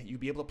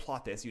 You'd be able to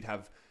plot this. You'd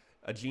have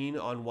a gene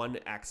on one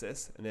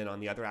axis, and then on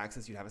the other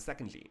axis you'd have a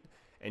second gene,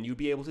 and you'd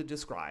be able to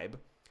describe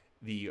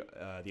the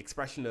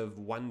expression of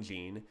one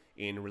gene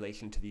in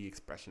relation to the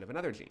expression of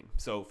another gene.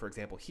 So for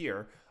example,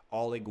 here,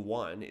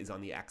 olig1 is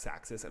on the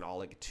x-axis and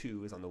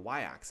olig2 is on the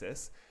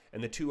y-axis,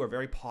 and the two are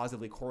very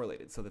positively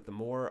correlated, so that the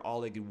more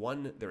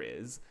olig1 there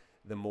is,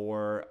 the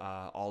more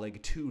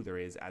olig2 there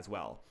is as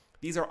well.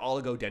 These are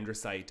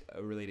oligodendrocyte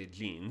related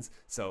genes,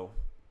 so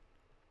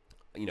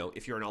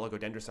if you're an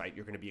oligodendrocyte,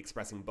 you're going to be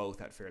expressing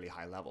both at fairly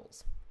high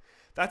levels.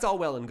 That's all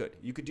well and good.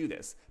 You could do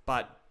this,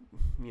 but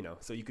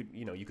so you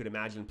could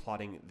imagine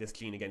plotting this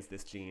gene against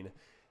this gene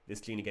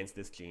against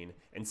this gene,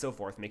 and so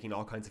forth, making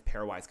all kinds of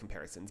pairwise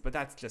comparisons. But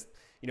that's just,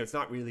 it's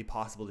not really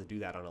possible to do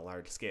that on a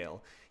large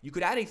scale. You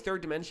could add a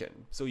third dimension.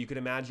 So you could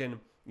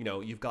imagine,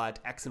 you've got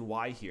X and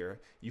Y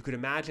here. You could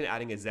imagine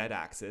adding a Z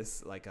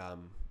axis, like,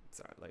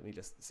 sorry, let me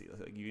just see.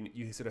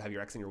 You sort of have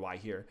your X and your Y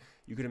here.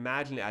 You could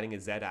imagine adding a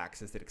Z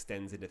axis that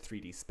extends into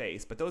 3D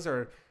space, but those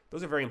are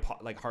very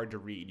hard to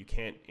read. You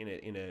can't,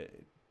 in a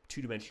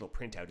two-dimensional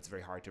printout, it's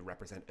very hard to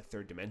represent a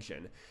third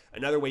dimension.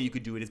 Another way you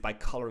could do it is by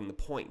coloring the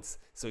points.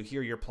 So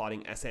here you're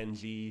plotting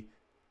SNG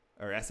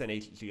or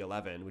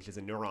SNHG11, which is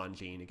a neuron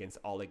gene,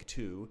 against olig2.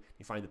 You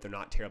find that they're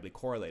not terribly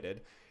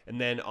correlated.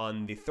 And then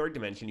on the third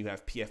dimension, you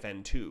have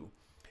PFN2.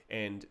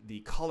 And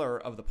the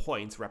color of the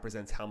points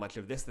represents how much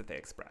of this that they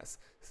express.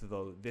 So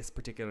though this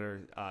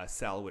particular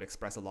cell would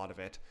express a lot of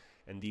it,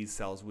 and these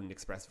cells wouldn't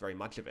express very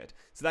much of it.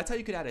 So that's how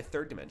you could add a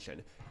third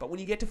dimension. But when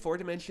you get to 4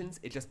 dimensions,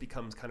 it just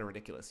becomes kind of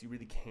ridiculous. You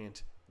really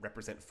can't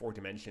represent 4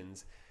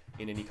 dimensions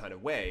in any kind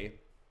of way.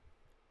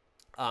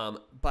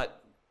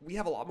 But we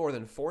have a lot more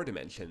than 4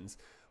 dimensions.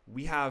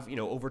 We have,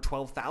 over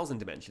 12,000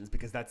 dimensions,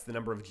 because that's the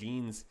number of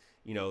genes,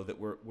 that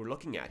we're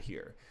looking at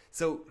here.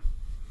 So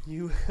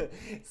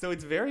so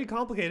it's very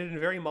complicated and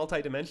very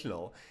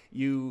multidimensional.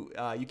 You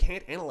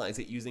can't analyze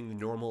it using the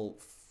normal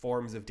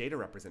forms of data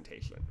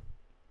representation.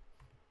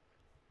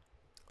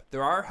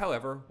 There are,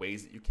 however,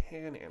 ways that you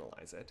can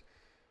analyze it.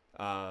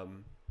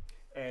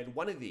 And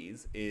one of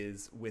these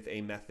is with a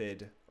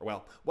method,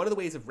 one of the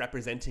ways of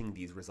representing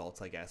these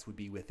results, I guess, would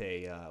be with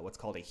a what's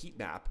called a heat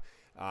map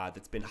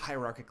that's been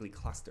hierarchically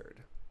clustered.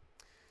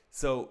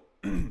 So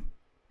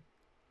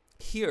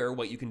here,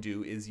 what you can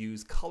do is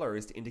use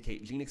colors to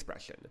indicate gene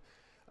expression.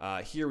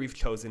 Here we've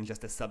chosen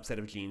just a subset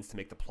of genes to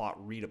make the plot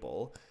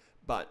readable,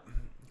 but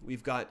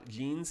we've got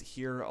genes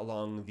here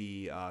along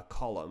the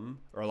column,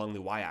 or along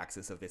the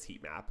y-axis of this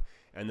heat map,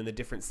 and then the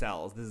different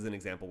cells. This is an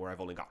example where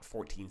I've only got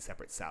 14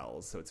 separate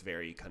cells, so it's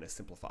very kind of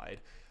simplified,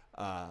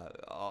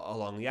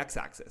 along the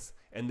x-axis.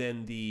 And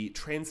then the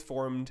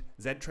Z-transformed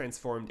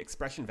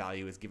expression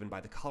value is given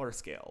by the color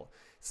scale.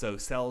 So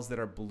cells that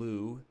are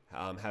blue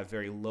have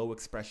very low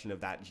expression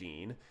of that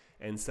gene,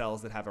 and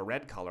cells that have a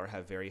red color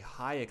have very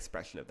high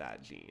expression of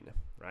that gene,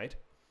 right?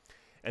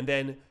 And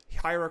then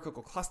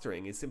hierarchical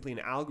clustering is simply an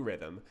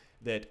algorithm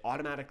that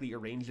automatically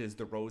arranges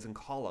the rows and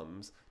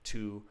columns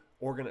to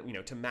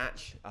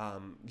match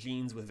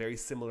genes with very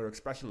similar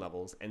expression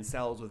levels and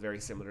cells with very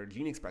similar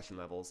gene expression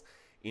levels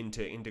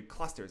into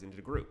clusters,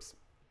 into groups.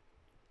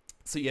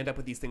 So you end up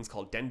with these things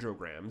called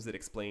dendrograms that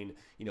explain,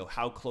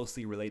 how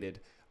closely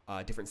related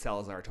different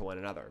cells are to one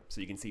another. So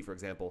you can see, for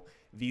example,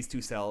 these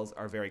two cells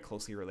are very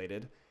closely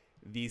related.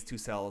 These two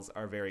cells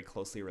are very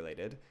closely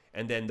related.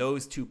 And then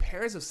those two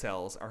pairs of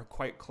cells are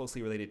quite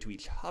closely related to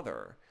each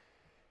other.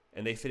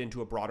 And they fit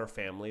into a broader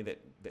family that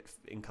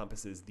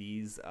encompasses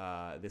these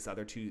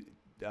other two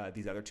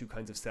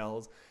kinds of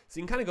cells. So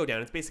you can kind of go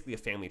down. It's basically a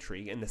family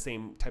tree, and the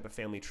same type of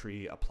family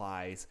tree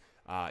applies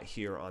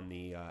here on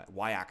the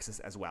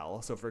y-axis as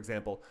well. So for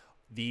example,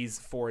 these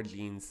 5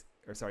 genes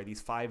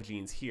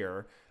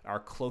here are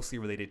closely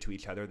related to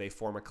each other. They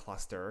form a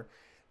cluster.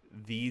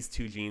 These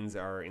 2 genes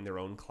are in their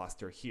own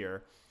cluster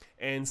here,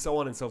 and so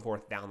on and so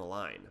forth down the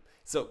line.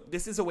 So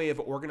this is a way of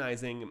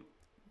organizing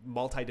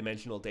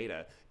multi-dimensional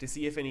data to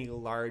see if any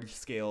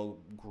large-scale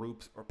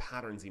groups or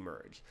patterns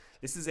emerge.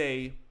 This is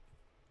a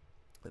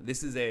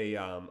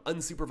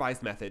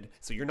unsupervised method,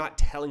 so you're not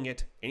telling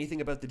it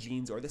anything about the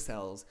genes or the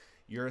cells.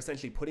 You're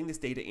essentially putting this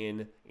data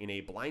in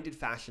a blinded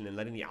fashion and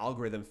letting the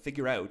algorithm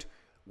figure out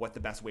what the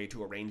best way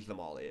to arrange them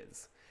all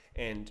is.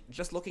 And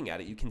just looking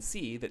at it, you can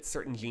see that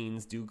certain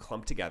genes do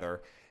clump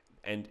together,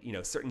 and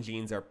certain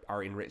genes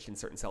are enriched in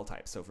certain cell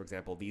types. So for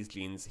example, these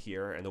genes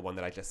here and the one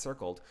that I just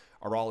circled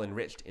are all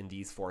enriched in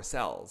these 4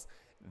 cells.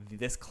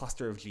 This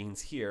cluster of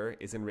genes here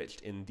is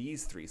enriched in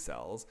these 3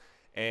 cells,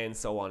 and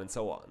so on and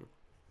so on.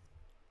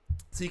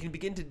 So you can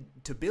begin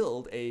to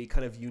build a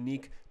kind of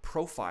unique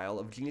profile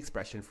of gene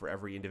expression for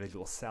every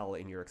individual cell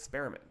in your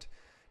experiment.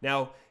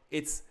 Now,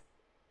 it's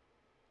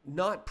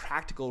not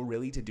practical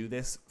really to do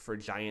this for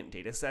giant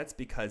data sets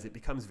because it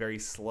becomes very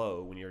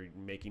slow when you're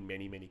making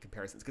many, many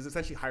comparisons, because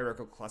essentially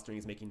hierarchical clustering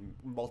is making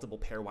multiple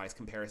pairwise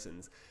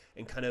comparisons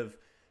and kind of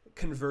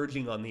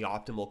converging on the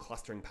optimal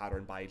clustering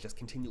pattern by just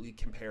continually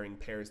comparing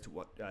pairs to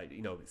what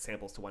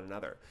samples to one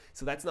another.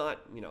 So that's not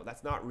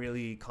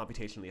really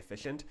computationally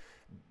efficient.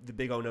 The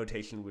big O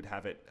notation would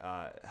have it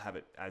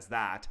as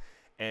that,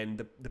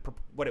 and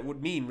what it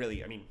would mean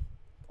really, I mean,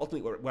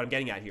 ultimately what I'm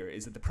getting at here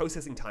is that the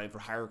processing time for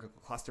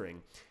hierarchical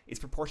clustering is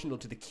proportional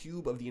to the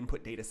cube of the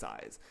input data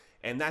size,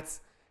 and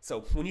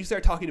so when you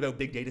start talking about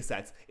big data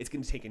sets, it's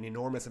going to take an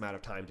enormous amount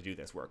of time to do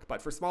this work.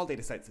 But for small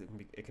data sets,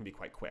 it can be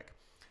quite quick.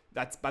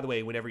 That's, by the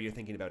way, whenever you're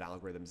thinking about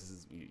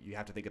algorithms, you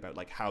have to think about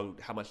like how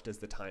much does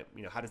the time,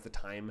 how does the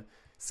time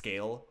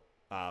scale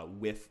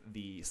with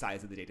the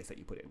size of the data set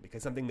you put in?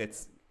 Because something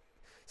that's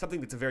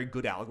a very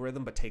good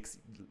algorithm but takes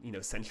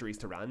centuries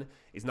to run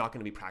is not going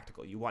to be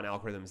practical. You want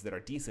algorithms that are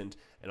decent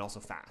and also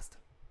fast.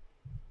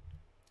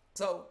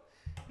 So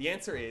the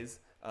answer is,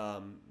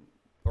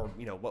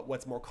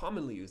 what's more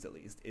commonly used at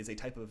least, is a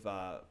type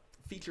of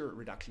feature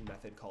reduction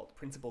method called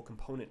principal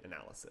component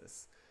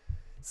analysis.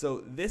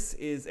 So this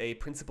is a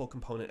principal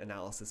component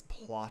analysis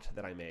plot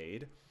that I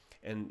made,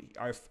 and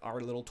our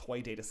little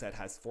toy data set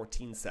has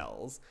 14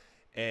 cells,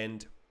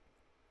 and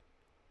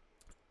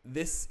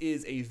this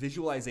is a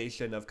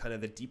visualization of kind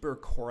of the deeper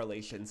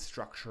correlation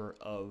structure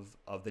of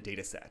the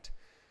data set.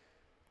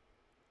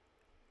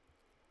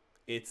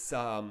 It's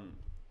the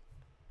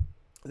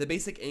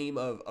basic aim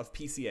of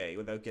PCA,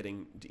 without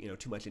getting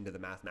too much into the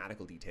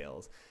mathematical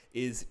details,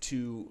 is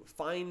to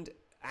find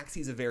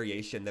axes of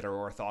variation that are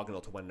orthogonal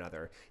to one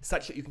another,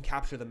 such that you can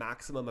capture the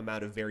maximum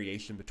amount of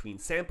variation between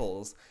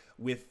samples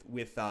with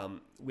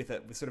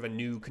sort of a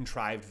new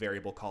contrived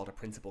variable called a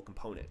principal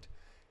component.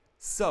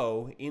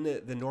 So in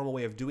the normal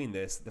way of doing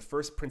this, the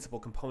first principal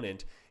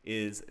component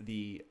is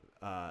the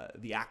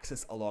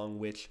axis along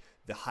which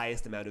the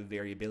highest amount of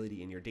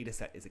variability in your data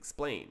set is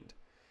explained.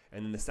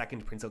 And then the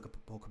second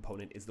principal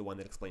component is the one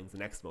that explains the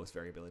next most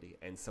variability,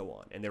 and so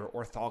on. And they're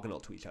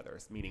orthogonal to each other,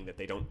 meaning that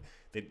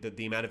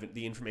the amount of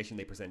the information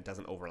they present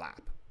doesn't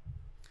overlap.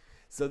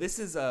 So this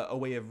is a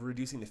way of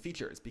reducing the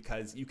features,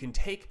 because you can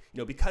take,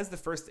 because the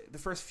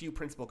first few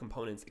principal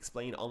components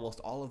explain almost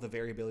all of the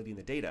variability in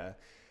the data,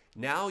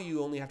 now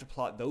you only have to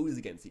plot those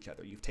against each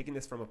other. You've taken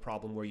this from a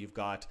problem where you've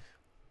got,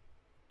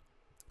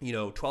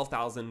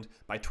 12,000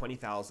 by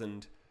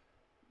 20,000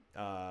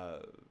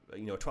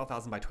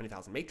 12,000 by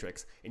 20,000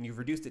 matrix, and you've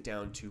reduced it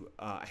down to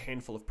a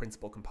handful of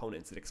principal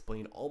components that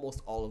explain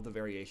almost all of the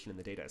variation in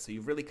the data. So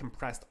you've really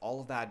compressed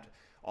all of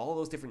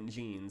those different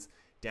genes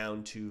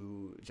down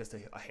to just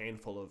a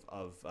handful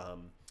of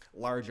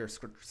larger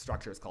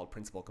structures called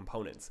principal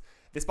components.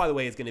 This, by the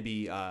way, is going to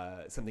be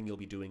something you'll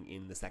be doing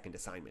in the second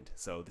assignment.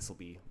 So this will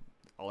be,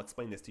 I'll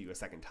explain this to you a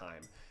second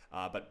time.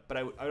 But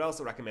I would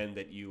also recommend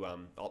that you,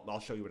 I'll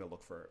show you where to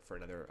look for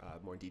another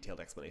more detailed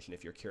explanation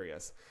if you're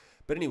curious.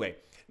 But anyway,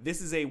 this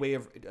is a way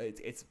of,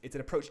 it's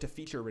an approach to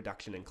feature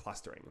reduction and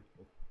clustering.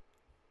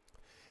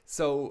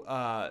 So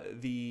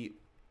the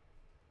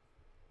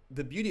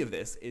beauty of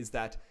this is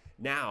that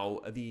now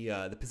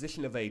the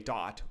position of a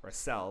dot or a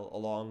cell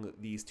along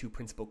these two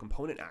principal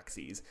component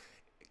axes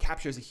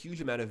captures a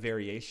huge amount of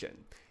variation.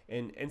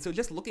 And so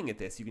just looking at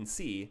this, you can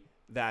see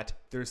that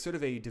there's sort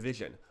of a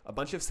division. A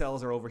bunch of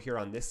cells are over here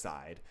on this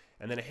side,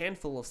 and then a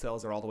handful of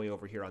cells are all the way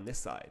over here on this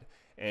side.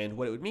 And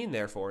what it would mean,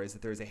 therefore, is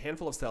that there's a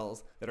handful of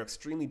cells that are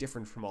extremely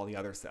different from all the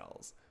other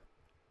cells.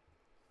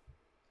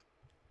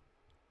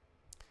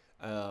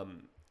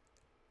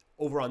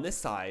 Over on this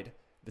side,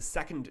 the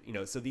second,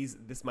 so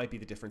this might be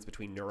the difference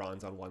between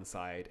neurons on one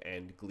side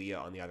and glia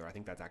on the other. I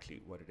think that's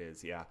actually what it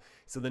is, yeah.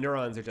 So the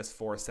neurons are just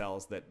 4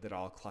 cells that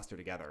all cluster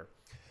together,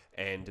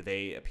 and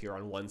they appear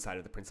on one side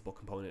of the principal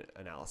component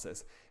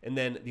analysis. And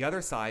then the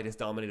other side is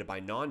dominated by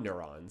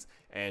non-neurons,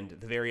 and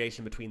the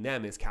variation between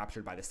them is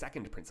captured by the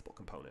second principal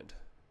component.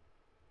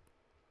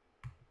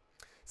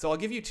 So I'll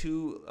give you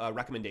 2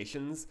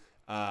 recommendations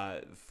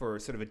for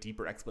sort of a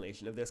deeper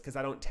explanation of this, because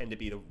I don't tend to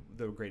be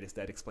the greatest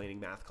at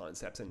explaining math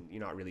concepts, and you're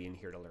not really in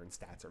here to learn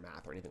stats or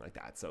math or anything like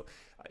that. So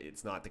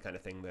it's not the kind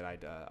of thing that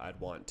I'd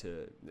want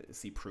to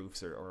see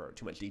proofs or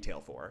too much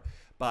detail for.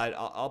 But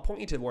I'll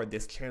point you toward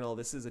this channel.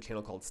 This is a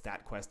channel called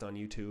StatQuest on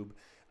YouTube.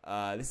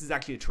 This is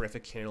actually a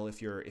terrific channel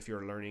if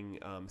you're learning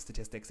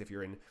statistics. If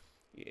you're in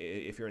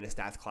a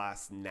stats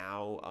class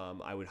now,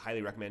 I would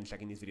highly recommend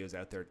checking these videos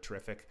out. They're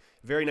terrific,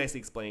 very nicely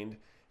explained.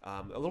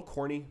 A little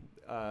corny.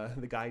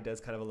 The guy does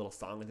kind of a little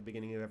song at the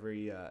beginning of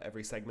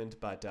every segment,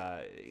 but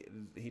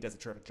he does a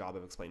terrific job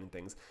of explaining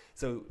things.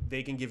 So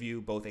they can give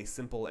you both a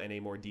simple and a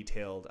more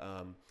detailed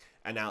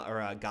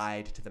a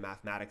guide to the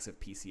mathematics of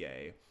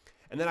PCA.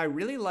 And then I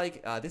really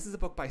like, this is a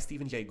book by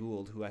Stephen Jay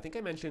Gould, who I think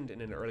I mentioned in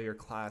an earlier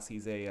class. He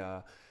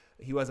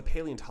was a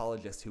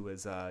paleontologist who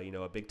was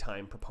a big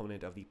time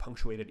proponent of the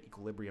punctuated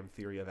equilibrium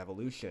theory of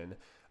evolution,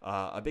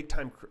 a big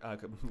time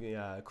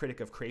critic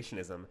of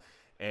creationism,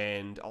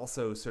 and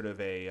also sort of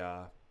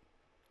an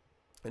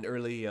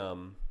early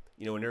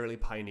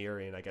pioneer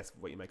in, I guess,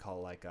 what you might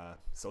call like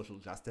social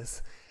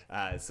justice.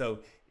 So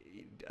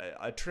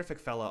a terrific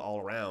fella all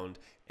around.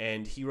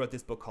 And he wrote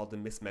this book called The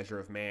Mismeasure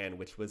of Man,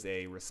 which was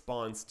a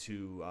response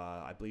to,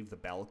 I believe, The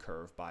Bell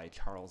Curve by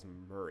Charles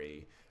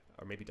Murray,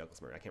 or maybe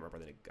Douglas Murray. I can't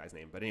remember the guy's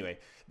name. But anyway,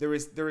 there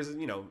is,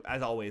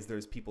 as always,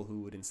 there's people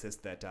who would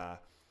insist that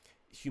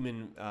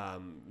human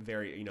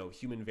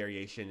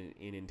variation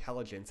in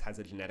intelligence has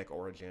a genetic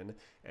origin,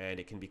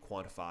 and it can be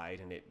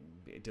quantified, and it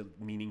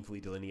meaningfully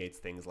delineates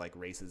things like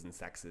races and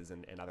sexes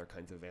and other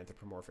kinds of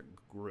anthropomorphic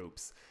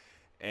groups.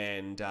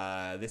 And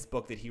this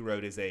book that he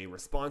wrote is a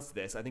response to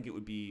this. I think it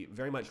would be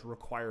very much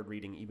required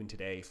reading even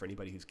today for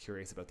anybody who's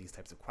curious about these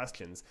types of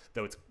questions,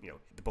 though it's,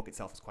 the book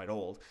itself is quite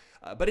old.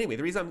 But anyway,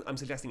 the reason I'm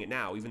suggesting it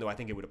now, even though I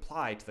think it would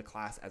apply to the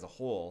class as a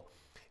whole,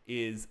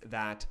 is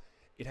that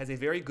it has a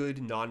very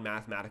good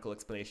non-mathematical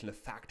explanation of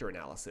factor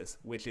analysis,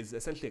 which is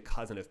essentially a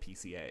cousin of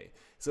PCA.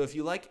 So if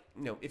you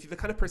if you're the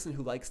kind of person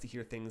who likes to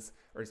hear things,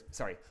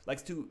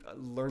 likes to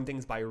learn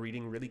things by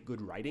reading really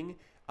good writing,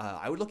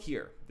 I would look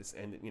here. This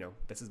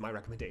is my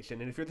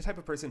recommendation. And if you're the type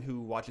of person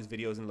who watches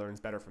videos and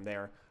learns better from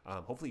there,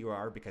 hopefully you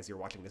are because you're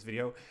watching this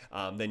video,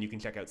 then you can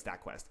check out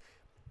StatQuest.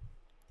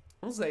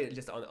 I'll say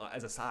just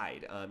as a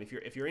side,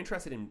 if you're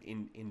interested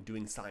in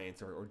doing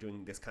science or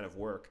doing this kind of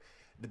work,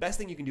 the best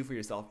thing you can do for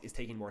yourself is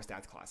taking more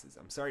stats classes.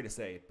 I'm sorry to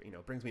say,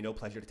 it brings me no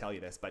pleasure to tell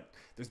you this, but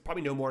there's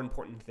probably no more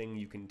important thing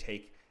you can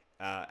take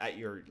at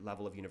your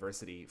level of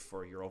university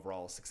for your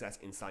overall success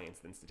in science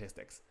than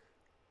statistics.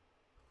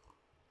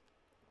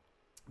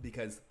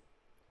 Because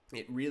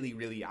it really,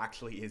 really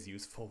actually is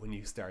useful when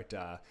you start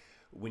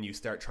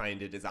trying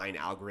to design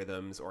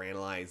algorithms or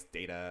analyze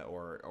data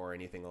or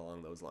anything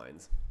along those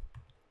lines.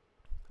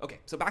 Okay,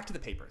 so back to the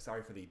paper.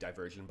 Sorry for the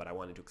diversion, but I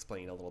wanted to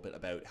explain a little bit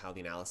about how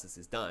the analysis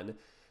is done.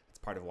 It's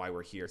part of why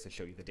we're here, to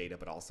show you the data,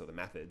 but also the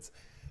methods.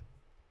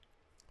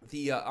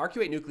 The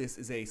arcuate nucleus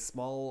is a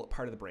small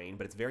part of the brain,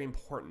 but it's very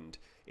important.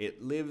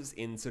 It lives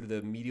in sort of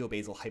the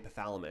medial-basal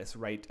hypothalamus,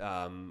 right,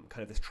 kind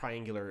of this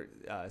triangular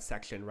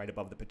section right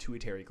above the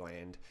pituitary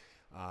gland,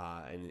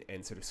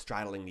 and sort of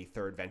straddling the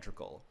third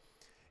ventricle.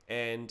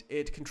 And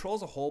it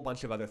controls a whole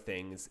bunch of other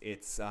things.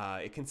 It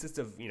consists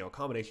of a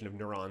combination of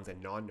neurons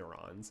and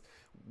non-neurons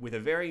with a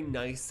very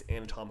nice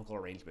anatomical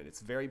arrangement.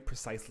 It's a very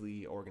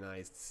precisely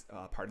organized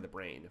part of the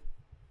brain.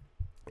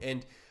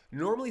 And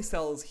normally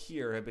cells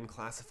here have been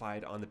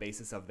classified on the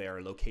basis of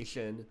their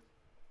location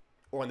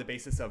or on the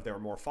basis of their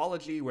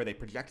morphology, where they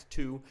project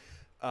to.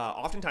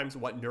 Oftentimes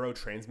what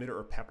neurotransmitter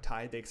or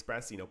peptide they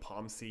express,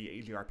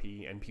 POMC,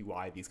 AGRP,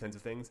 NPY, these kinds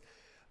of things.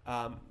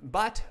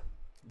 But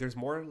there's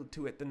more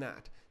to it than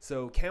that.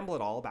 So Campbell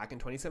et al. Back in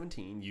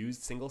 2017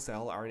 used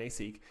single-cell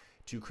RNA-seq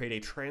to create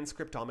a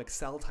transcriptomic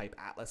cell type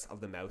atlas of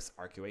the mouse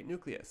arcuate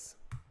nucleus.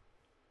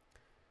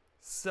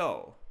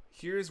 So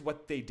here's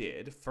what they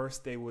did.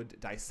 First, they would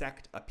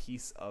dissect a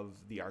piece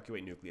of the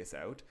arcuate nucleus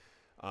out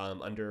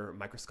under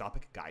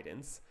microscopic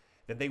guidance.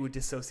 Then they would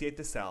dissociate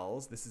the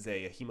cells. This is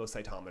a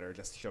hemocytometer,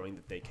 just showing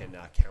that they can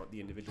count the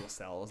individual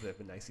cells that have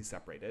been nicely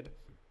separated.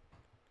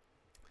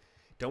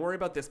 Don't worry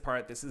about this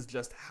part. This is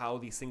just how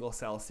the single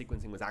cell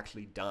sequencing was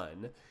actually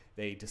done.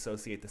 They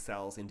dissociate the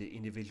cells into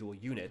individual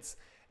units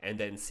and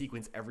then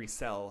sequence every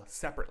cell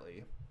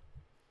separately.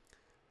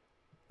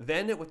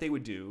 Then what they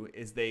would do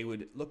is they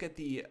would look at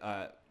the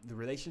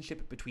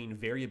relationship between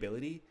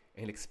variability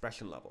and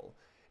expression level.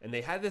 And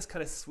they had this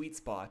kind of sweet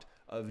spot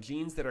of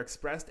genes that are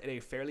expressed at a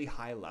fairly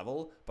high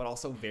level, but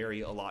also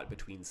vary a lot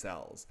between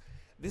cells.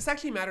 This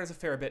actually matters a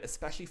fair bit,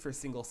 especially for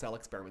single cell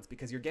experiments,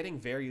 because you're getting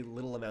very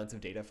little amounts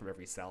of data from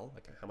every cell,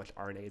 like how much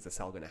RNA is a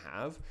cell going to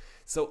have.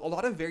 So a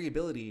lot of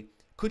variability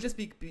could just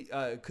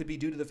could be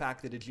due to the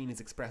fact that a gene is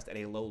expressed at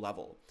a low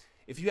level.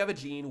 If you have a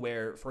gene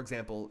where, for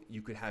example,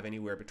 you could have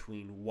anywhere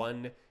between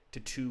 1 to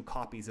 2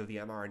 copies of the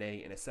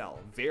mRNA in a cell,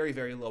 very,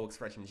 very low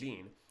expression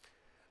gene,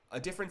 a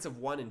difference of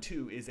 1 and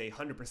 2 is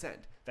 100%.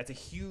 That's a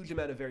huge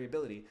amount of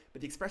variability, but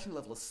the expression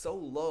level is so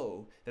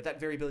low that that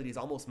variability is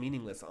almost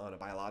meaningless on a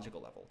biological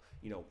level.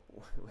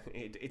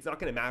 It's not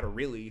going to matter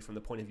really from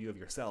the point of view of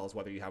your cells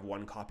whether you have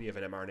 1 copy of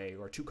an mRNA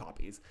or 2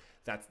 copies.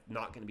 That's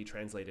not going to be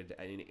translated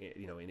in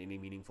any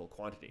meaningful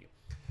quantity.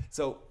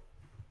 So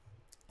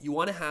you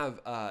want to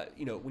have,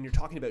 when you're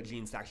talking about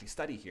genes to actually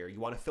study here, you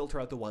want to filter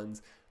out the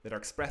ones that are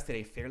expressed at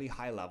a fairly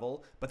high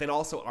level, but then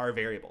also are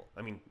variable.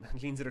 I mean,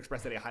 genes that are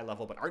expressed at a high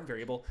level but aren't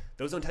variable,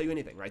 those don't tell you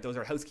anything, right? Those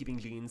are housekeeping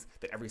genes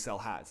that every cell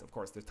has. Of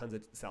course, there's tons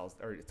of cells,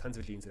 or tons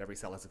of genes that every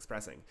cell is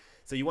expressing.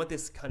 So you want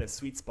this kind of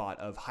sweet spot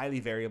of highly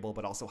variable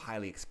but also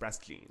highly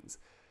expressed genes.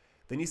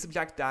 Then you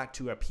subject that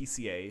to a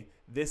PCA.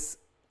 This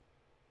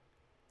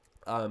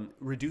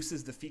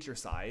reduces the feature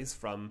size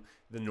from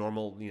the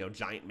normal,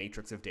 giant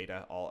matrix of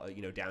data, all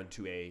down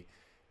to a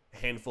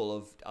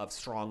handful of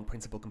strong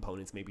principal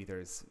components. Maybe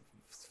there's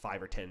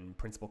 5 or 10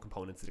 principal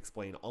components that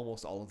explain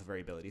almost all of the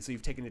variability. So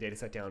you've taken the data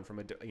set down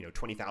from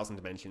 20,000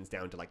 dimensions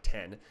down to like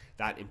 10.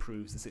 That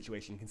improves the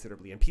situation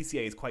considerably. And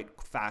PCA is quite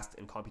fast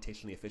and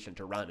computationally efficient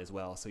to run as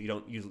well. So you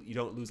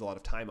don't lose a lot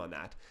of time on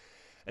that.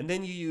 And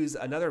then you use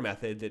another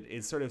method that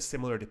is sort of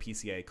similar to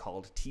PCA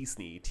called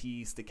TSNE,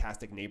 T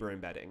stochastic neighbor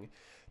embedding,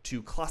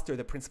 to cluster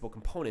the principal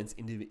components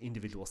into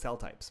individual cell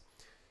types.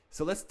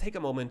 So let's take a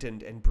moment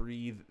and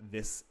breathe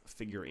this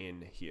figure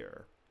in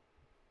here.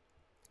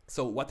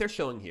 So what they're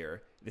showing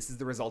here, this is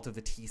the result of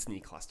the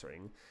TSNE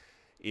clustering,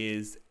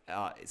 is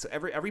so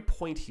every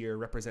point here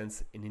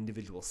represents an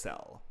individual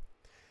cell.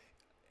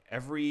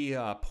 Every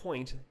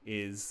point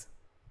is,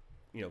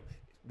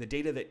 the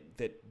data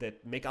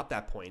that make up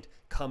that point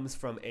comes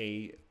from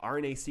a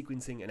RNA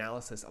sequencing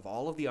analysis of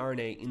all of the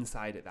RNA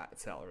inside that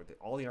cell, or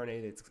all the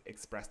RNA that's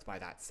expressed by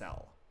that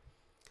cell.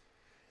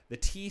 The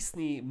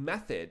TSNE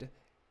method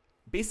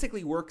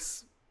basically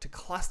works to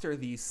cluster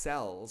these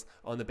cells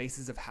on the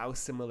basis of how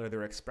similar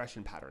their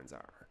expression patterns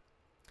are.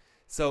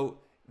 So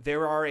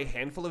there are a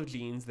handful of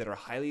genes that are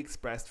highly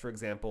expressed, for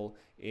example,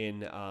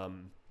 in,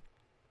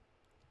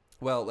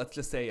 let's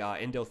just say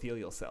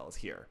endothelial cells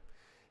here.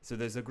 So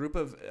there's a group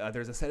of,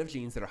 there's a set of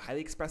genes that are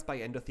highly expressed by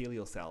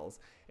endothelial cells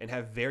and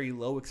have very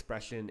low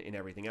expression in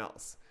everything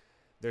else.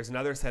 There's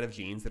another set of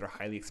genes that are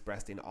highly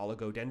expressed in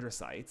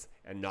oligodendrocytes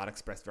and not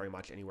expressed very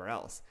much anywhere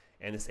else.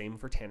 And the same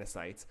for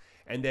tanocytes.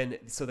 And then,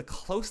 so the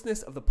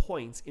closeness of the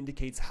points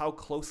indicates how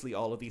closely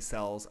all of these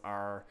cells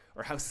are,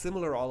 or how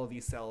similar all of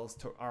these cells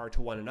are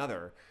to one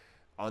another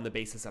on the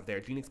basis of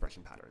their gene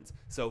expression patterns.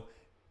 So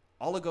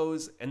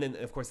oligos, and then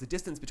of course the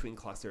distance between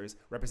clusters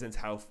represents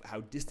how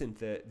distant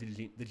the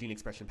gene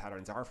expression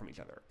patterns are from each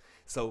other.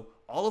 So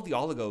all of the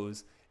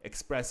oligos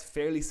express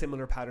fairly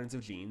similar patterns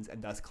of genes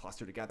and thus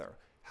cluster together.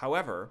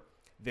 However,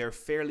 they're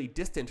fairly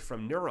distant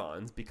from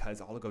neurons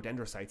because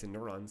oligodendrocytes and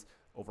neurons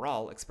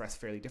overall express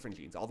fairly different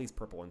genes. All these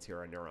purple ones here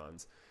are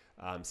neurons.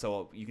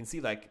 So you can see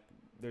like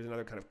there's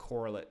another kind of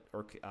correlate,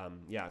 or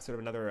sort of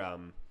another,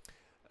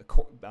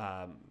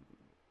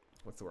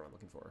 what's the word I'm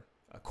looking for?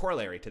 A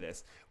corollary to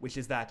this, which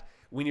is that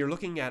when you're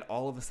looking at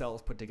all of the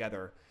cells put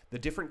together, the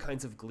different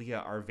kinds of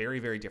glia are very,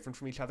 very different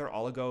from each other.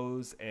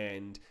 Oligos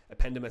and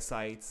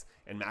ependymocytes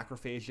and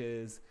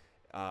macrophages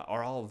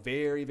are all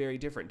very, very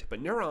different.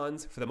 But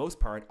neurons, for the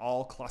most part,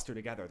 all cluster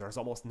together. There's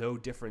almost no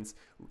difference,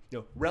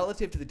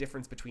 relative to the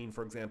difference between,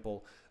 for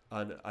example,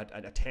 a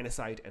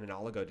tanocyte and an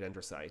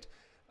oligodendrocyte.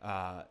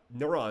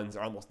 Neurons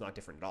are almost not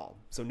different at all.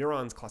 So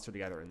neurons cluster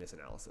together in this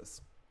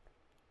analysis.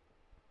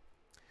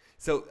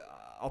 So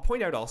I'll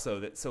point out also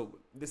that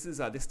this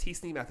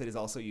TSNE method is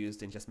also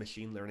used in just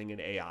machine learning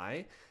and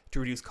AI to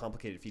reduce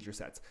complicated feature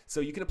sets. So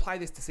you can apply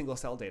this to single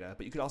cell data,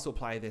 but you could also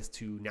apply this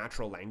to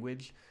natural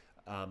language,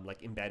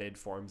 like embedded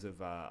forms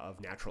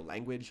of natural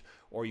language,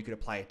 or you could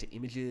apply it to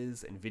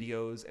images and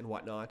videos and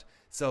whatnot.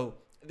 So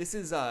this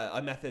is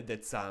a method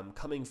that's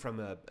coming from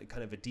a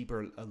kind of a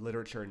deeper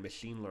literature in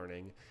machine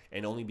learning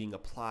and only being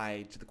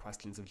applied to the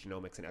questions of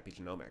genomics and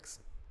epigenomics.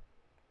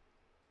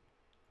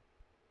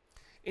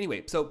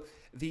 Anyway, so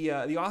the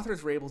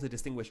authors were able to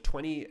distinguish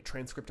 20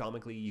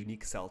 transcriptomically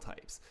unique cell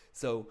types.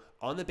 So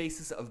on the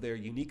basis of their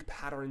unique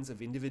patterns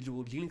of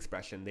individual gene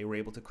expression, they were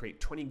able to create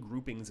 20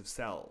 groupings of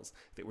cells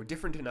that were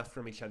different enough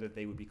from each other that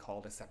they would be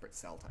called a separate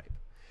cell type.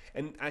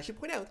 And I should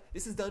point out,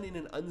 this is done in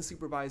an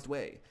unsupervised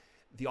way.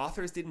 The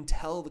authors didn't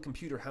tell the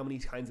computer how many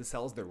kinds of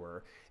cells there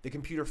were. The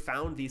computer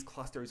found these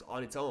clusters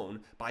on its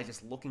own by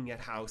just looking at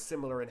how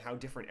similar and how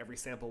different every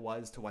sample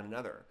was to one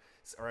another,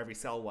 or every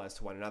cell was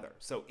to one another.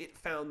 So it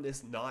found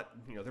this not,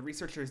 the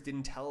researchers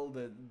didn't tell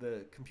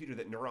the computer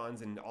that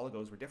neurons and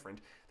oligos were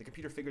different. The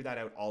computer figured that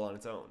out all on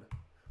its own.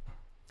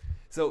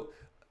 So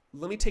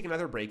let me take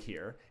another break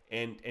here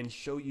and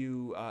show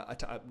you,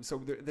 so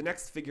the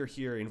next figure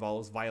here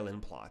involves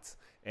violin plots.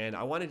 And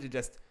I wanted to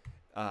just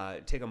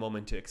take a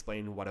moment to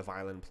explain what a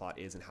violin plot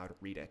is and how to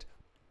read it.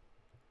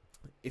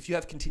 If you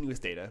have continuous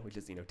data, which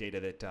is data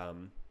that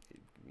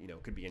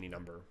could be any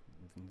number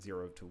from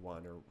 0 to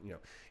 1, or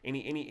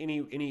any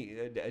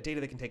data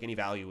that can take any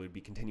value would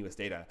be continuous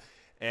data,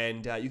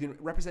 and you can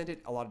represent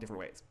it a lot of different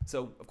ways.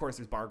 So of course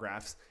there's bar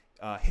graphs.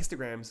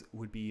 Histograms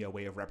would be a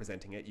way of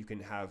representing it. You can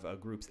have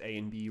groups A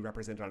and B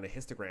represented on a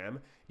histogram.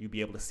 You'd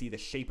be able to see the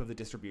shape of the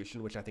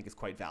distribution, which I think is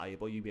quite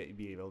valuable. You'd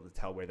be able to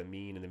tell where the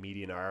mean and the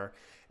median are,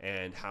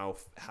 and how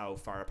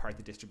far apart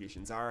the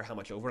distributions are, how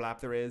much overlap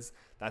there is.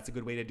 That's a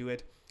good way to do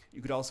it.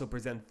 You could also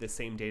present the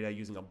same data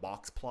using a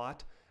box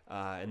plot.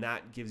 and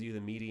that gives you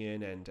the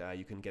median, and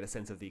you can get a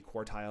sense of the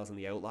quartiles and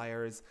the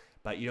outliers,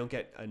 but you don't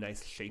get a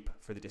nice shape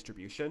for the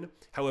distribution.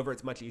 However,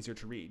 it's much easier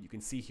to read. You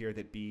can see here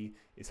that B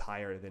is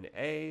higher than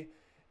A,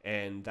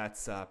 and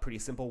that's pretty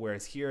simple,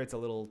 whereas here it's a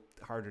little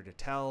harder to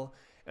tell.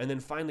 And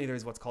then finally,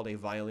 there's what's called a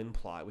violin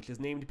plot, which is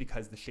named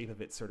because the shape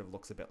of it sort of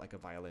looks a bit like a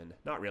violin.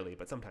 Not really,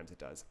 but sometimes it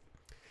does.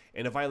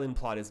 And a violin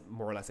plot is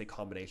more or less a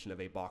combination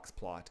of a box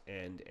plot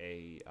and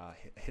a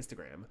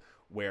histogram,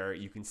 where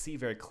you can see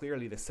very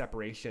clearly the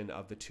separation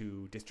of the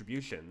two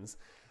distributions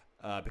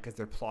because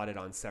they're plotted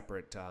on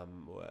separate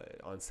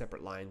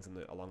lines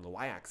along the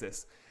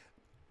y-axis.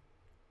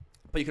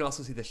 But you can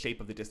also see the shape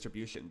of the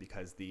distribution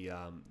because the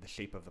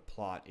shape of the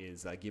plot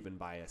is given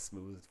by a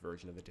smoothed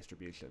version of the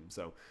distribution.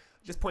 So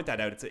just point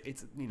that out.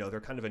 It's they're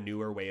kind of a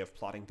newer way of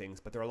plotting things,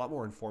 but they're a lot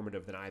more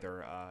informative than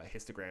either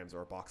histograms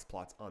or box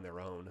plots on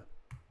their own.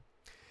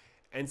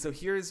 And so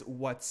here's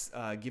what's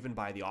given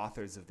by the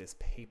authors of this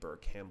paper,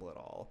 Campbell et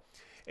al.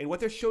 And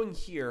what they're showing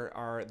here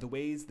are the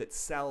ways that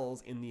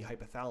cells in the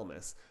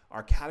hypothalamus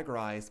are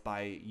categorized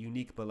by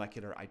unique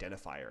molecular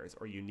identifiers,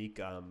 or unique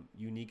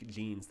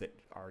genes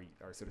that are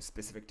sort of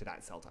specific to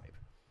that cell type.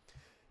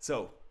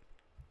 So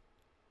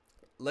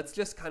let's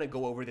just kind of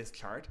go over this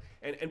chart.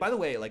 And by the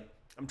way, like,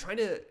 I'm trying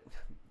to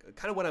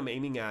kind of what I'm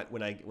aiming at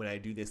when I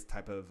do this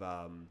type of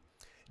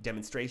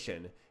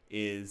demonstration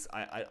is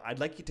I'd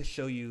like to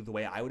show you the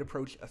way I would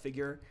approach a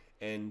figure,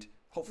 and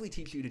hopefully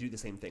teach you to do the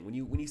same thing.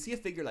 When you see a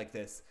figure like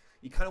this,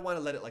 you kind of want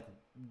to let it like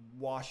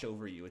wash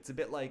over you. It's a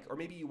bit like, or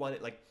maybe you want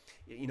it like,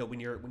 when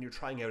you're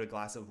trying out a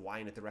glass of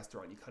wine at the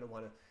restaurant, you kind of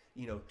want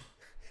to,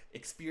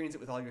 experience it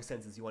with all your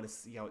senses. You want to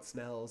see how it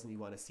smells, and you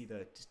want to see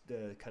the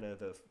kind of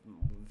the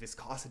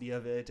viscosity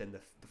of it and the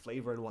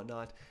flavor and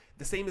whatnot.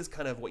 The same is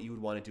kind of what you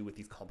would want to do with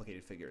these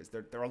complicated figures.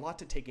 There are a lot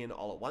to take in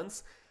all at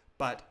once,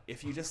 but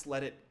if you just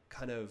let it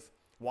kind of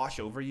wash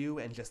over you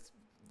and just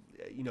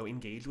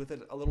engage with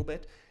it a little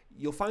bit,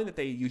 you'll find that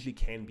they usually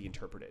can be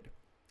interpreted.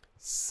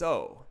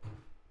 So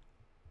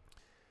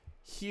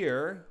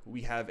here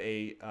we have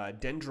a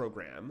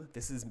dendrogram.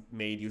 This is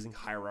made using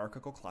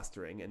hierarchical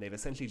clustering, and they've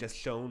essentially just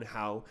shown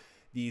how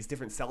these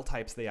different cell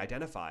types they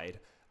identified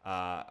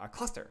are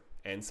cluster,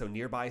 and so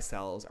nearby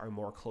cells are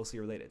more closely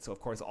related. So of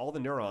course all the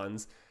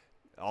neuron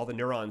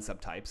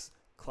subtypes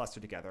cluster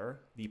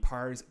together, the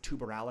pars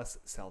tuberalis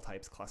cell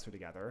types cluster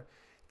together,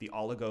 the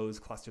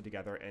oligos cluster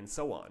together, and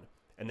so on.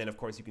 And then of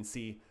course you can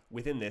see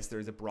within this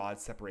there's a broad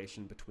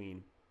separation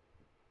between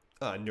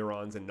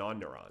neurons and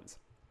non-neurons.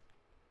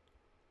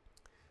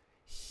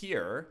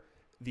 Here,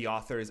 the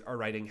authors are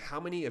writing how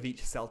many of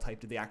each cell type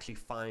did they actually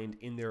find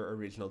in their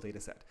original data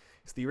set.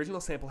 So the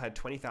original sample had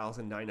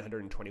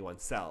 20,921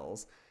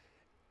 cells.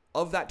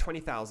 Of that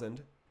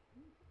 20,000,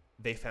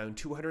 they found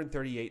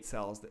 238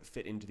 cells that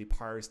fit into the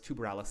pars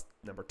tuberalis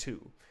number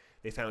 2.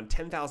 They found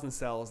 10,000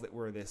 cells that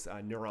were this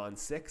neuron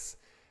 6.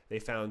 They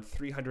found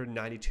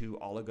 392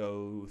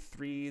 oligo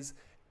 3s,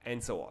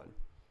 and so on.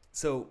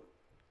 So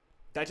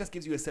that just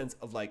gives you a sense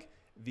of like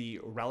the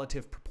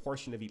relative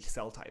proportion of each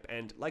cell type.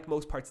 And like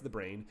most parts of the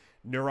brain,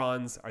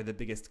 neurons are the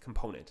biggest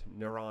component.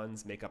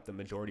 Neurons make up the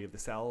majority of the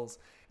cells,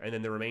 and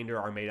then the remainder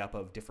are made up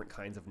of different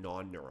kinds of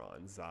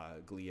non-neurons,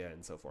 glia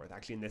and so forth.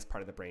 Actually, in this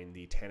part of the brain,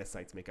 the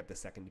tanocytes make up the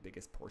second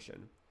biggest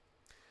portion.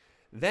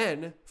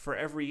 Then, for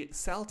every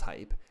cell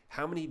type,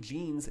 how many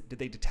genes did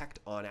they detect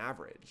on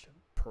average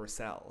per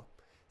cell?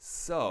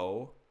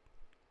 So,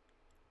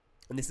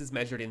 and this is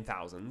measured in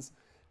thousands.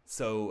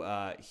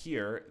 So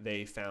here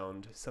they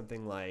found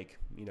something like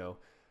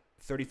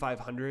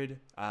 3,500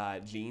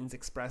 genes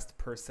expressed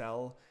per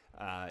cell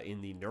in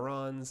the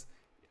neurons.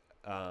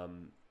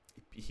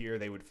 Here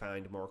they would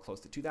find more close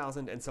to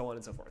 2,000, and so on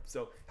and so forth.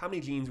 So how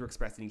many genes were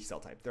expressed in each cell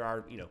type? There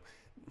are,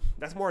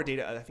 that's more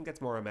data. I think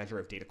that's more a measure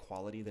of data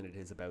quality than it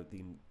is about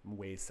the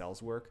way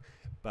cells work.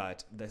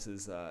 But this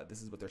is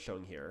what they're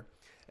showing here.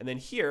 And then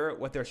here,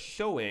 what they're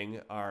showing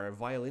are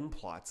violin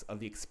plots of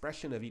the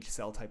expression of each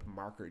cell type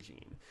marker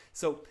gene.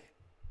 So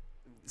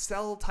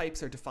cell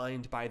types are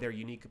defined by their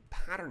unique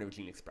pattern of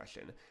gene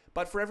expression.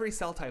 But for every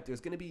cell type, there's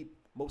going to be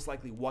most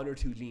likely 1 or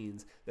 2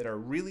 genes that are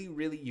really,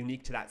 really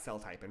unique to that cell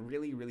type and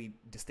really, really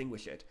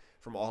distinguish it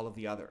from all of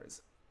the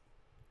others.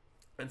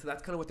 And so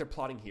that's kind of what they're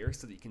plotting here,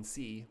 so that you can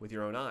see with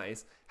your own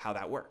eyes how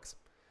that works.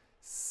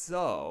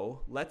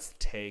 So let's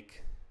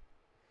pick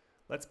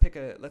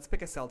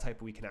a cell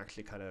type we can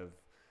actually kind of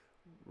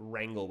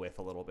wrangle with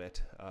a little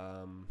bit.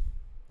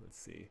 Let's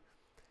see.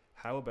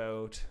 How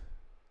about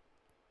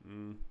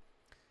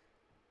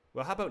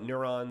how about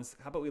neurons?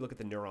 How about we look at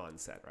the neuron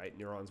set, right?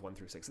 Neurons 1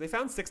 through 6. So they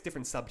found 6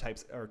 different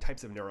subtypes or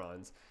types of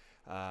neurons.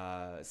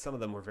 Some of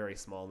them were very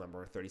small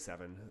number,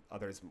 37.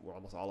 Others were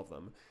almost all of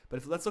them.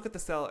 But let's look at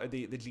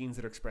the genes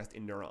that are expressed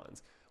in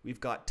neurons. We've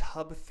got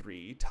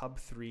TUB3.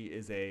 TUB3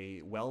 is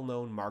a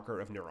well-known marker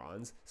of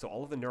neurons. So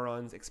all of the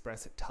neurons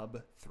express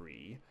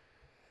TUB3.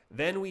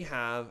 Then we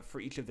have,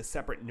 for each of the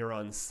separate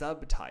neuron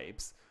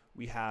subtypes,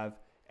 we have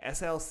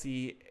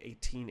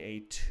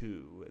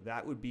SLC18A2,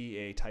 that would be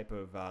a type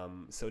of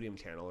sodium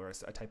channel or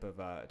a type of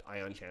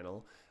ion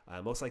channel,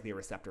 most likely a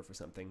receptor for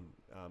something.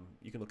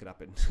 You can look it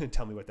up and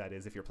tell me what that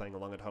is if you're playing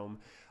along at home.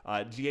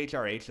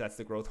 GHRH, that's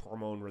the growth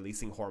hormone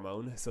releasing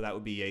hormone. So that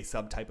would be a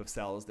subtype of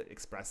cells that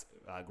express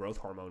growth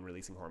hormone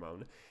releasing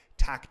hormone.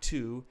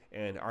 TAC2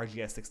 and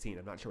RGS16,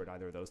 I'm not sure what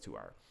either of those two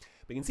are.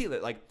 But you can see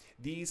that like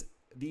these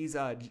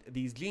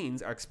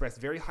genes are expressed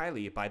very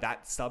highly by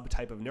that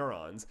subtype of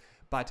neurons,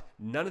 but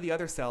none of the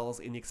other cells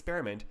in the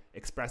experiment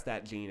express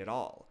that gene at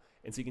all.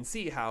 And so you can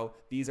see how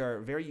these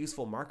are very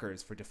useful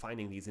markers for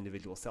defining these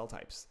individual cell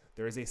types.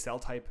 There is a cell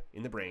type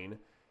in the brain.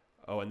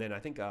 Oh, and then I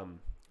think,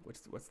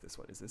 what's this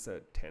one? Is this a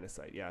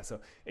tanocyte? Yeah,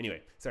 so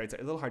anyway, sorry, it's a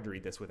little hard to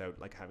read this without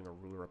like having a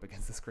ruler up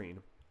against the screen.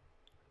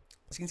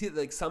 So you can see that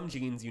like some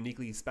genes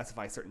uniquely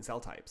specify certain cell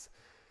types.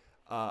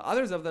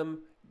 Others of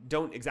them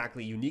don't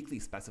exactly uniquely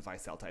specify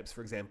cell types.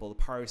 For example, the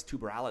pars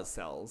tuberalis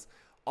cells,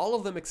 all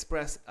of them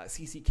express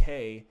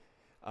CCK,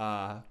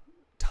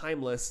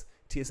 timeless,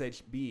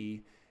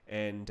 TSHB,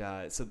 and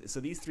so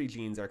these three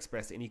genes are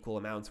expressed in equal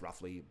amounts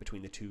roughly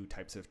between the two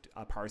types of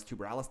pars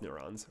tuberalis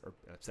neurons, or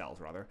cells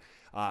rather.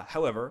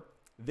 However,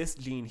 this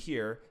gene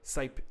here,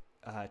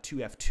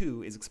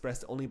 CYP2F2, is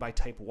expressed only by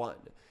type 1.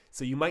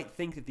 So you might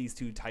think that these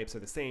two types are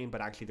the same,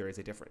 but actually there is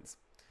a difference.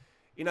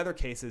 In other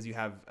cases, you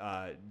have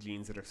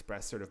genes that are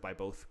expressed sort of by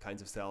both kinds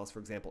of cells. For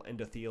example,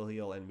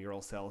 endothelial and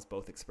mural cells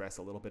both express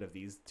a little bit of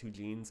these two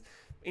genes.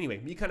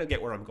 Anyway, you kind of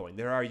get where I'm going.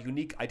 There are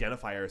unique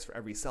identifiers for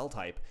every cell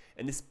type,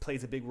 and this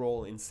plays a big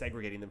role in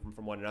segregating them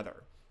from one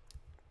another.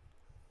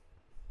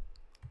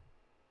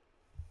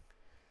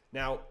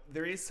 Now,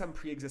 there is some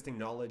pre-existing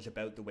knowledge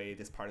about the way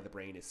this part of the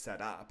brain is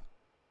set up.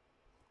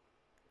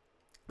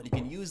 And you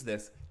can use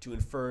this to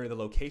infer the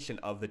location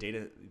of the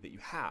data that you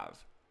have.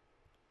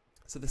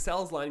 So the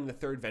cells lining the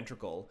third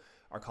ventricle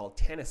are called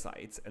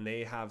tanocytes, and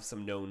they have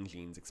some known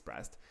genes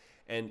expressed.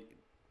 And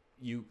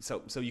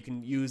so you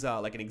can use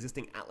like an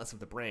existing atlas of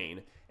the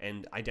brain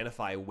and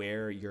identify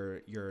where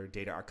your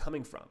data are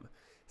coming from.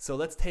 So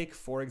let's take,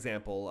 for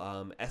example,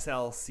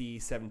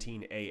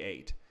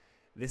 SLC17A8.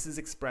 This is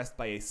expressed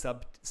by a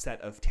subset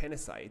of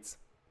tanocytes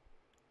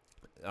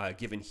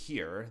given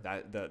here.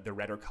 That the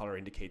redder color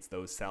indicates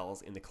those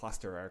cells in the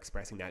cluster are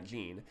expressing that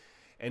gene.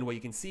 And what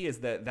you can see is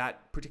that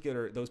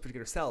those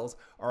particular cells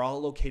are all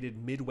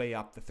located midway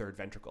up the third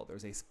ventricle.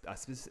 There's a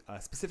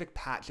specific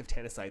patch of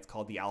tanocytes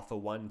called the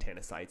alpha-1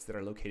 tanocytes that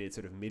are located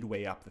sort of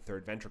midway up the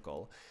third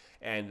ventricle.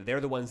 And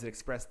they're the ones that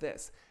express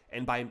this.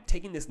 And by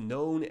taking this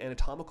known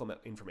anatomical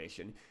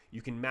information,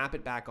 you can map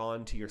it back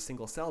onto your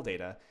single cell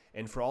data.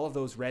 And for all of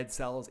those red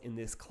cells in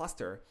this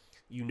cluster,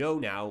 you know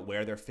now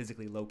where they're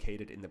physically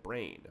located in the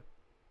brain.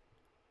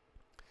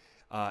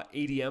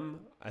 ADM,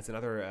 as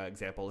another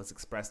example, is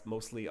expressed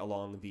mostly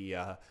along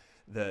by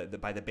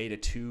the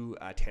beta-2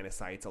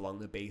 tanocytes along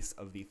the base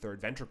of the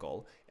third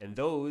ventricle, and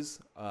those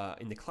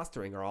in the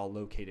clustering are all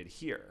located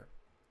here.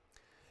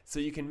 So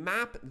you can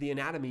map the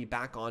anatomy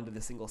back onto the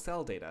single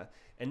cell data,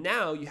 and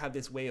now you have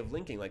this way of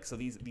linking. Like, so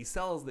these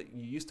cells that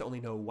you used to only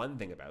know one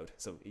thing about,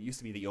 so it used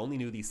to be that you only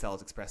knew these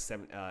cells express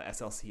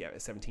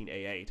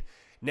SLC17A8.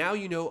 Now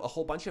you know a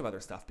whole bunch of other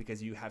stuff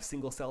because you have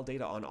single cell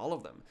data on all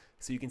of them.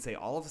 So you can say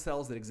all of the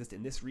cells that exist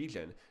in this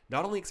region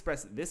not only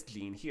express this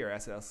gene here,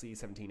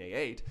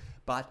 SLC17A8,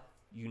 but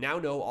you now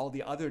know all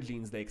the other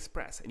genes they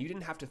express. And you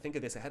didn't have to think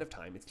of this ahead of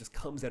time. It just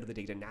comes out of the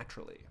data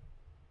naturally.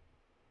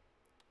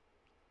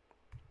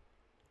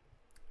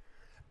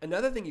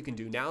 Another thing you can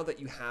do now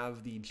that you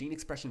have the gene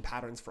expression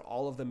patterns for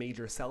all of the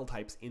major cell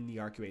types in the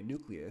arcuate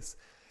nucleus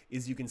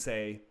is you can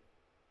say,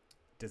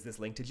 does this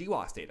link to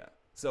GWAS data?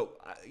 So,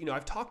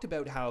 I've talked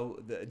about how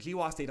the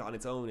GWAS data on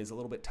its own is a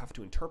little bit tough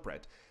to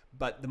interpret,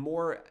 but the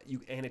more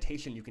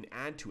annotation you can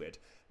add to it,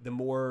 the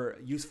more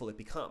useful it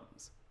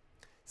becomes.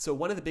 So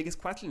one of the biggest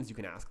questions you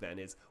can ask then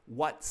is,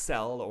 what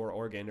cell or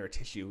organ or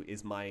tissue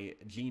is my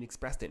gene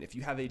expressed in? If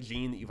you have a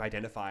gene that you've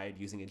identified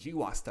using a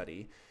GWAS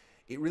study,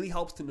 it really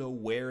helps to know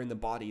where in the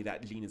body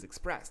that gene is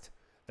expressed.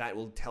 That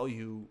will tell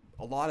you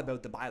a lot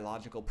about the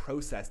biological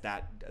process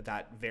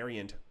that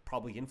variant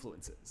probably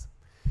influences.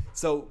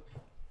 So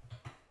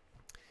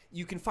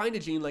you can find a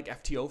gene like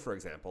FTO, for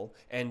example,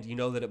 and you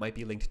know that it might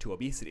be linked to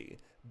obesity.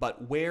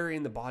 But where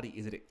in the body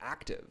is it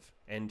active?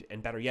 And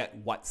better yet,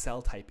 what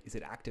cell type is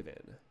it active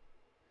in?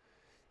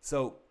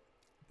 So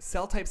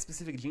cell type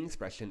specific gene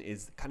expression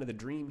is kind of the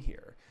dream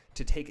here,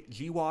 to take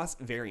GWAS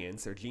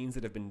variants or genes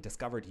that have been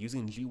discovered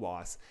using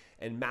GWAS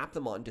and map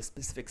them onto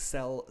specific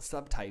cell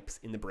subtypes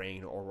in the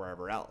brain or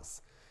wherever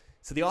else.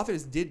 So the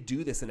authors did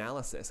do this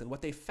analysis, and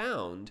what they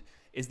found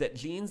is that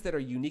genes that are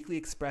uniquely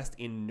expressed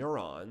in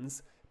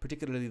neurons,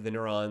 particularly the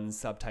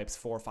neurons subtypes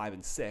 4, 5,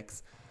 and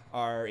 6,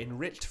 are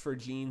enriched for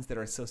genes that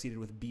are associated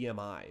with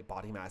BMI,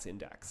 body mass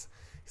index.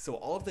 So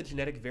all of the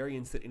genetic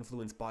variants that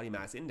influence body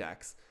mass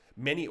index,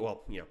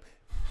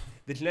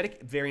 the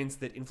genetic variants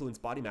that influence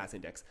body mass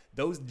index,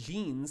 those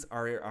genes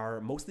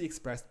are mostly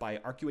expressed by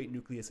arcuate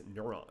nucleus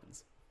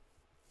neurons.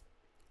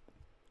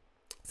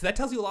 So that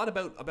tells you a lot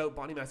about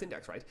body mass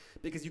index, right?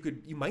 Because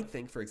you might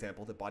think, for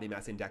example, that body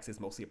mass index is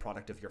mostly a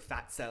product of your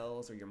fat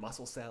cells or your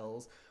muscle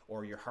cells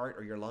or your heart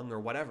or your lung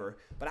or whatever.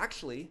 But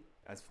actually,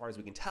 as far as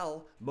we can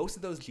tell, most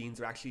of those genes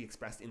are actually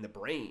expressed in the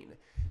brain,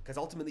 because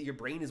ultimately your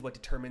brain is what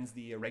determines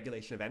the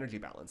regulation of energy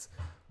balance.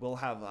 We'll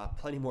have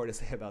plenty more to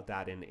say about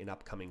that in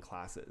upcoming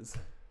classes.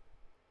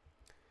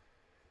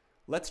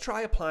 Let's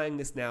try applying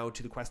this now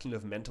to the question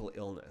of mental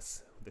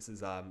illness. This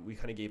is, we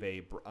kind of gave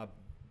a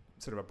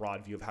sort of a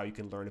broad view of how you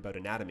can learn about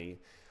anatomy.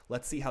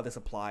 Let's see how this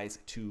applies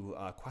to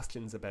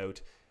questions about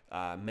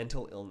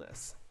mental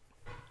illness.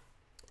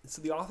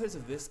 So the authors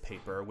of this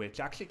paper,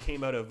 which actually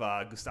came out of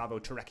Gustavo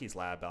Turecki's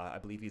lab, I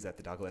believe he's at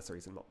the Douglas or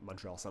he's in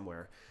Montreal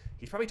somewhere.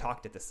 He's probably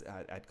talked at this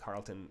at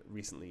Carleton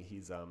recently.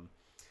 He's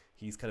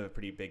kind of a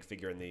pretty big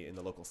figure in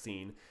the local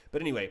scene. But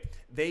anyway,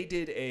 they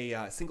did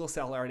a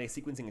single-cell RNA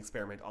sequencing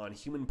experiment on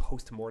human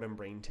post-mortem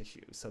brain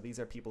tissue. So these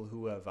are people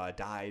who have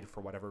died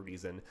for whatever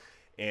reason,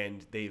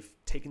 and they've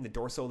taken the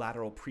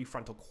dorsolateral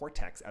prefrontal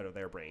cortex out of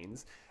their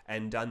brains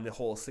and done the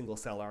whole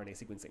single-cell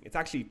RNA sequencing. It's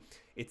actually,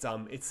 it's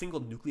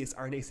single nucleus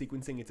RNA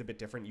sequencing. It's a bit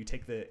different. You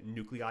take the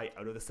nuclei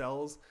out of the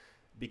cells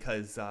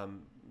because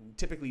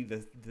typically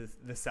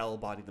the cell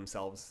body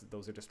themselves,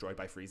 those are destroyed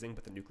by freezing,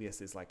 but the nucleus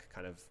is like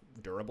kind of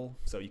durable.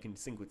 So you can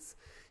sequence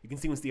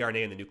the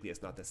RNA in the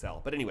nucleus, not the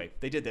cell. But anyway,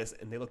 they did this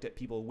and they looked at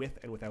people with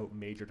and without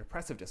major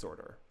depressive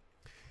disorder.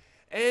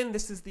 And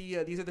this is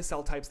these are the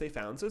cell types they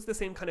found. So it's the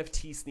same kind of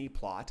T-SNE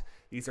plot.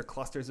 These are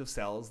clusters of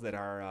cells that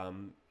are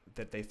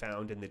that they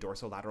found in the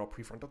dorsolateral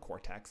prefrontal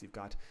cortex. You've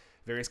got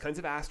various kinds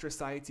of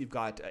astrocytes. You've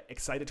got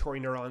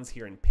excitatory neurons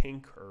here in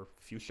pink or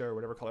fuchsia or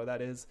whatever color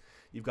that is.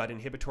 You've got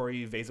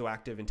inhibitory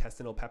vasoactive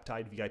intestinal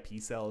peptide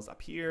VIP cells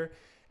up here.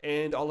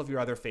 And all of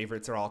your other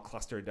favorites are all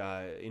clustered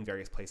in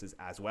various places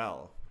as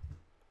well.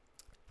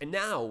 And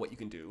now what you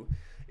can do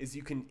is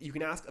you can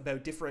ask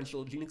about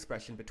differential gene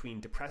expression between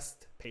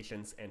depressed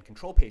patients and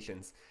control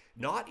patients,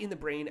 not in the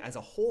brain as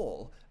a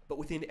whole, but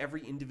within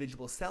every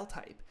individual cell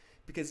type.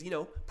 Because,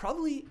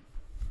 probably,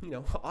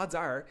 odds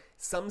are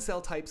some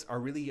cell types are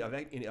really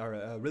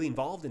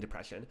involved in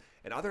depression,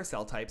 and other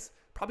cell types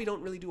probably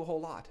don't really do a whole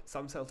lot.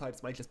 Some cell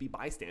types might just be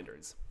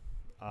bystanders.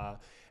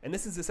 And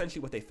this is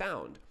essentially what they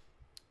found.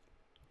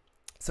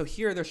 So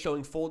here they're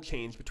showing fold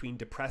change between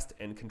depressed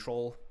and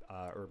control,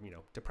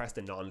 depressed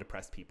and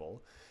non-depressed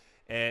people.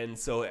 And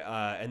so,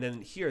 and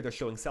then here they're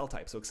showing cell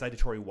types. So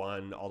excitatory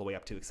 1 all the way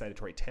up to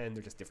excitatory 10.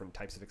 They're just different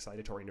types of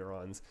excitatory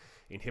neurons,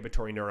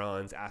 inhibitory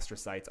neurons,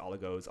 astrocytes,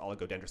 oligos,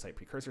 oligodendrocyte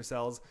precursor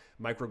cells,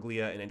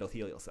 microglia, and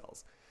endothelial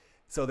cells.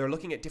 So they're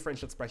looking at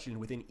differential expression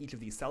within each of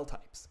these cell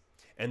types.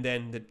 And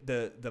then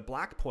the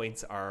black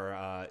points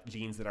are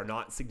genes that are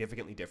not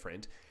significantly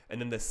different.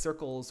 And then the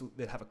circles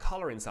that have a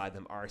color inside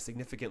them are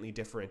significantly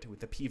different, with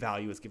the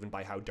p-value is given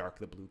by how dark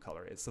the blue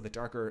color is. So the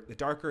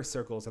darker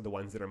circles are the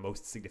ones that are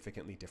most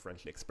significantly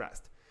differentially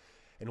expressed.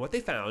 And what they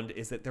found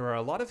is that there are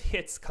a lot of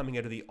hits coming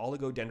out of the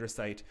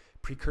oligodendrocyte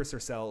precursor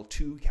cell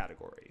 2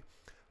 category.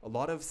 A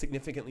lot of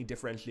significantly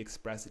differentially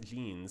expressed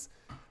genes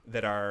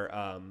that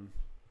are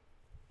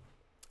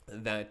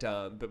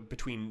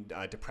between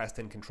depressed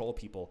and control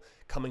people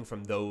coming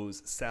from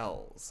those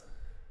cells.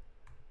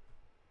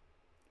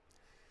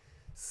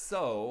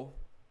 So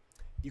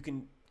you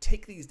can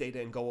take these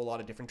data and go a lot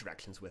of different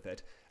directions with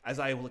it. As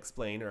I will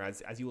explain, or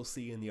as you will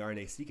see in the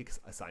RNA-seq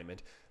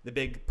assignment, the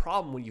big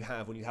problem when you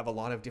have a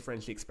lot of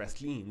differentially expressed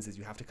genes is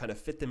you have to kind of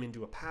fit them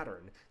into a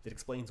pattern that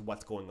explains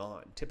what's going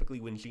on. Typically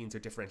when genes are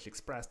differentially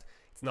expressed,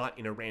 it's not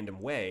in a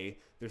random way.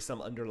 There's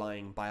some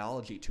underlying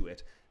biology to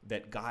it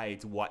that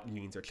guides what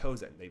genes are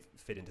chosen. They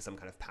fit into some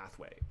kind of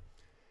pathway.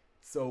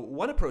 So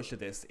one approach to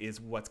this is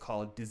what's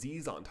called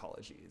disease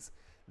ontologies.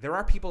 There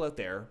are people out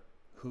there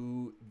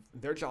who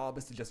their job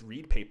is to just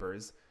read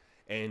papers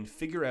and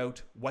figure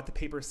out what the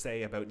papers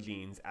say about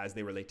genes as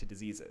they relate to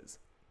diseases.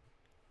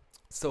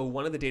 So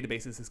one of the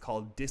databases is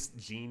called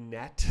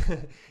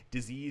DisGeneNet,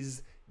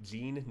 Disease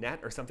Gene Net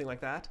or something like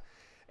that.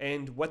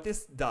 And what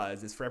this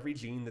does is for every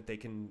gene that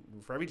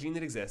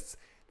exists,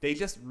 they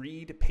just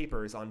read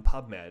papers on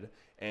PubMed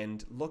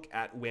and look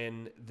at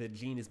when the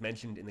gene is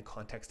mentioned in the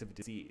context of a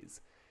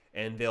disease.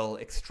 And they'll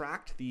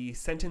extract the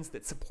sentence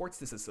that supports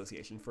this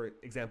association. For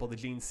example, the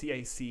gene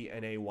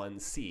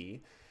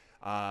CACNA1C,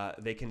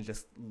 they can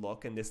just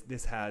look, and it's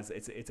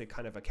a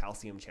kind of a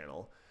calcium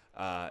channel.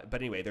 But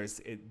anyway,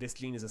 this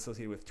gene is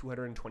associated with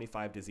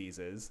 225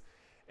 diseases,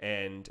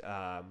 and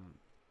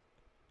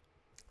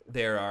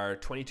there are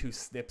 22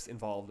 SNPs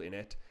involved in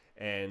it,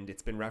 and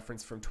it's been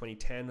referenced from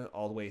 2010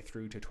 all the way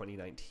through to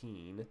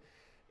 2019.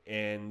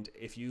 And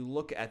if you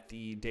look at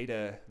the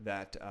data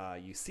that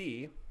you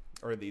see,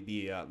 or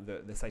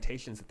the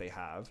citations that they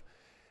have,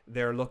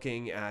 they're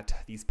looking at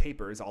these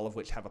papers, all of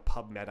which have a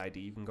PubMed ID.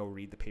 You can go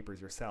read the papers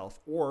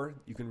yourself, or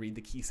you can read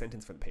the key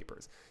sentence from the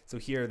papers. So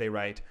here they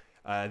write,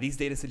 these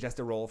data suggest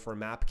a role for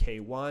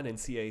MAPK1 and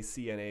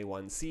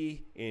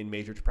CACNA1C in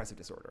major depressive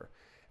disorder.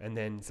 And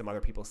then some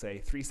other people say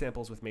 3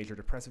 samples with major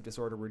depressive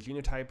disorder were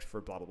genotyped for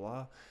blah, blah,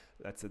 blah.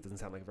 It doesn't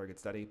sound like a very good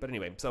study. But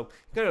anyway, so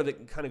kind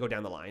of go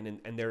down the line,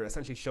 and they're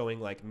essentially showing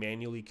like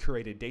manually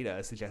curated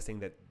data suggesting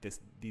that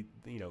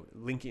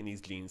linking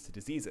these genes to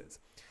diseases.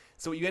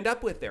 So what you end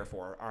up with,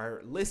 therefore,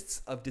 are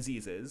lists of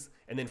diseases,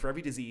 and then for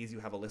every disease, you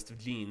have a list of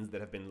genes that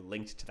have been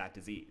linked to that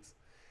disease.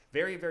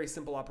 Very, very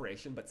simple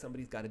operation, but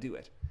somebody's got to do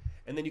it.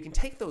 And then you can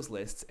take those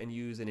lists and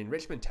use an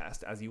enrichment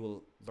test, as you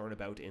will learn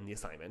about in the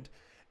assignment,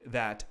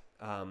 that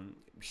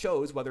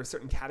shows whether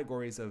certain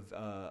categories of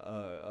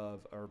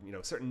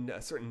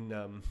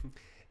certain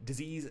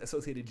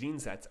disease-associated gene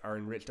sets are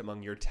enriched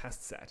among your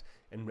test set.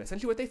 And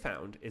essentially what they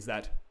found is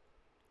that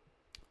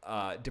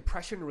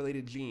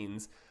depression-related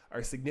genes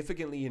are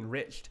significantly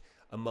enriched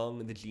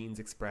among the genes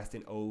expressed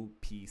in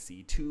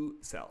OPC2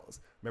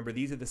 cells. Remember,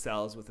 these are the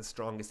cells with the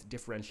strongest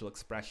differential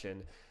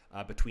expression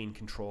between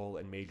control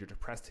and major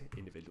depressed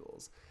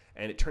individuals.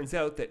 And it turns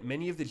out that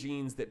many of the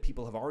genes that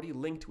people have already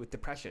linked with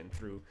depression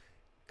through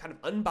kind of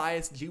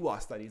unbiased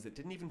GWAS studies that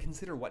didn't even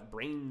consider what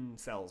brain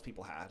cells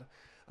people had,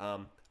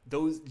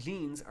 those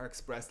genes are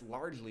expressed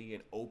largely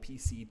in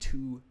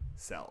OPC2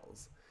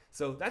 cells.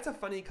 So that's a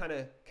funny kind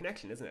of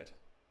connection, isn't it?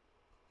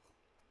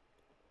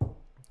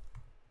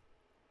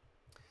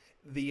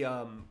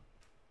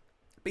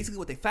 Basically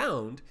what they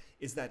found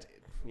is that,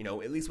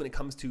 at least when it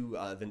comes to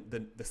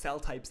the cell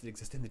types that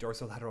exist in the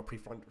dorsolateral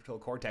prefrontal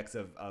cortex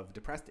of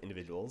depressed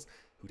individuals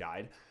who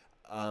died,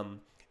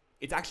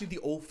 it's actually the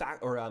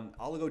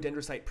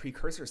oligodendrocyte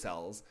precursor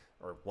cells,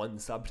 or one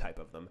subtype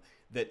of them,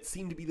 that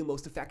seem to be the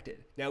most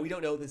affected. Now, we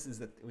don't know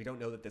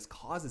that this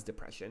causes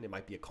depression. It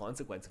might be a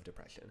consequence of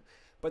depression.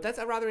 But that's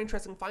a rather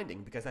interesting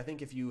finding, because I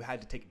think if you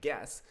had to take a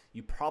guess,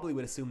 you probably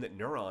would assume that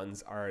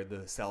neurons are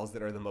the cells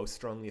that are the most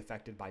strongly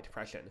affected by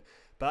depression.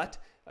 But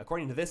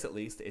according to this, at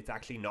least, it's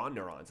actually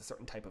non-neurons, a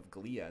certain type of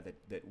glia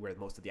that where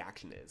most of the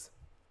action is.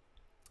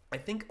 I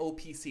think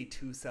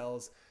OPC2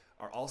 cells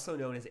are also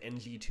known as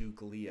NG2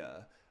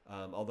 glia.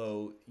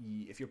 Although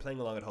if you're playing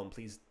along at home,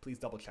 please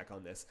double check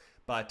on this.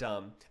 But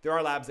there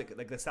are labs like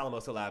the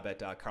Salamosa lab at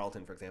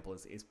Carleton, for example,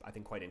 is I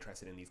think quite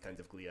interested in these kinds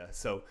of glia.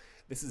 So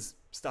this is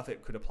stuff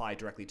that could apply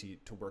directly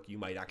to work you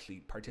might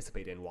actually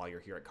participate in while you're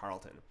here at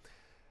Carleton.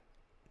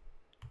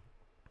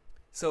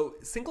 So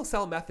single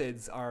cell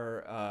methods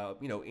are,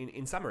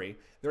 in summary,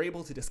 they're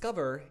able to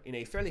discover in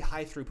a fairly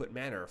high throughput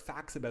manner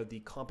facts about the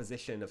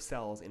composition of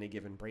cells in a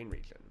given brain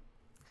region.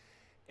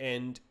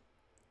 And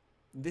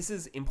this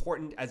is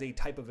important as a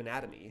type of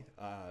anatomy.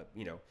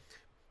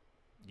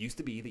 Used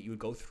to be that you would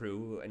go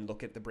through and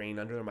look at the brain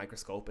under the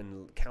microscope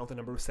and count the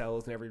number of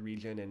cells in every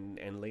region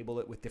and label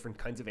it with different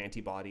kinds of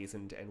antibodies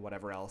and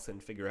whatever else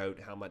and figure out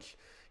how much,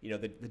 the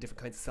different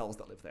kinds of cells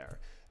that live there.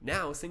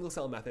 Now, single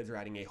cell methods are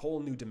adding a whole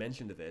new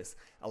dimension to this,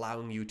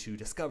 allowing you to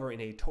discover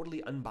in a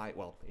totally unbiased,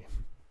 well,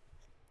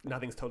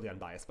 nothing's totally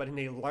unbiased, but in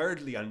a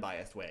largely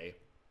unbiased way,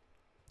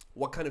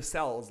 what kind of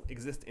cells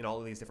exist in all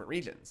of these different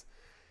regions.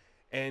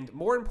 And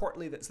more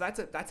importantly, so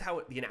that's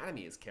how the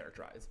anatomy is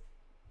characterized.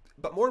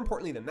 But more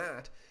importantly than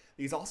that,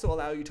 these also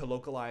allow you to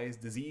localize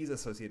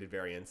disease-associated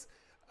variants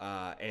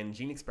and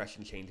gene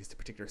expression changes to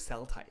particular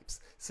cell types.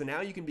 So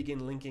now you can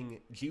begin linking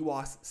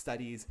GWAS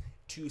studies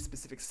to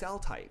specific cell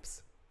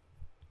types.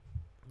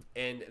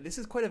 And this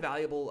is quite a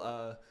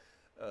valuable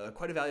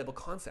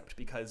concept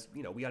because,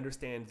 we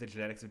understand the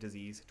genetics of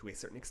disease to a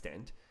certain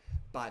extent,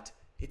 but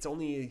it's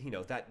only,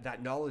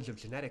 that knowledge of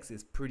genetics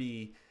is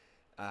pretty...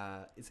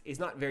 is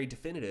not very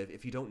definitive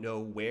if you don't know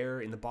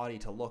where in the body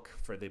to look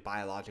for the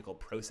biological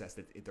process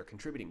that they're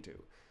contributing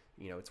to.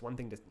 It's one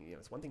thing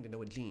to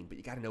know a gene, but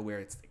you got to know where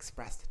it's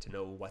expressed to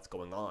know what's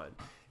going on.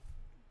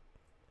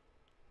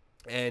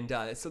 And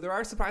so there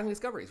are surprising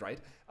discoveries, right?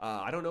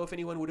 I don't know if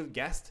anyone would have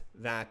guessed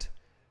that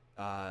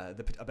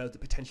about the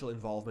potential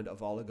involvement of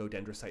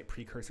oligodendrocyte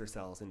precursor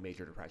cells in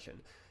major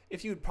depression.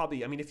 If you'd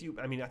probably, I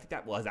think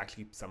that was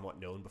actually somewhat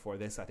known before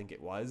this. I think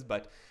it was,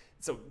 but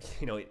so,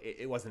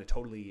 it wasn't a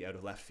totally out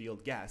of left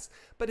field guess,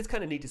 but it's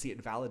kind of neat to see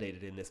it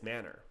validated in this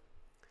manner.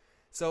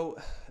 So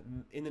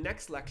in the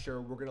next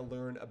lecture, we're going to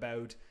learn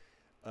about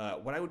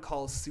what I would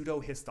call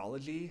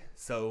pseudohistology.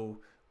 So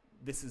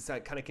this is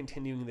kind of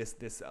continuing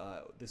this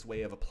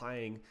way of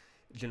applying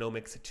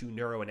genomics to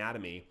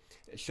neuroanatomy,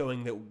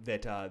 showing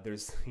that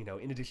there's,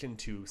 in addition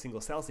to single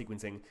cell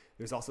sequencing,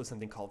 there's also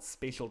something called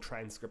spatial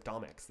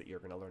transcriptomics that you're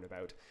going to learn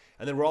about.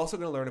 And then we're also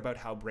going to learn about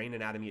how brain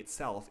anatomy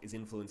itself is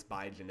influenced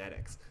by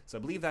genetics. So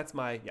I believe that's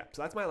my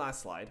last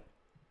slide.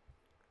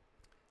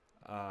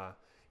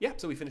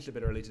 So we finished a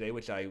bit early today,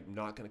 which I'm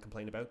not going to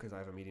complain about because I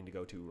have a meeting to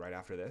go to right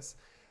after this.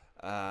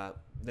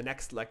 The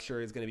next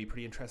lecture is going to be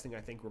pretty interesting. I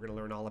think we're going to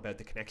learn all about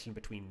the connection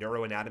between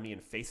neuroanatomy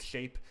and face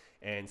shape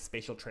and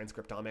spatial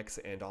transcriptomics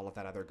and all of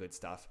that other good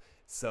stuff.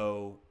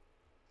 So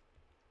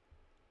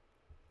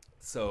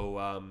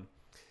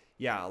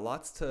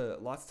lots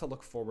to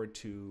look forward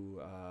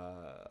to.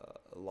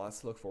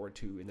 Lots to look forward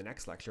to in the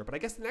next lecture. But I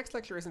guess the next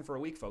lecture isn't for a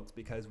week, folks,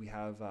 because we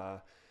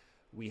have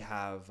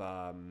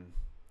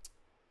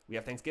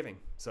Thanksgiving.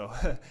 So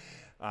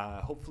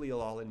Hopefully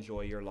you'll all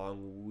enjoy your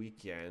long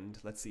weekend.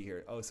 Let's see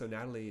here. Oh, so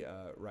Natalie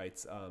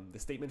writes, the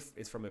statement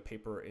is from a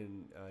paper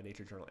in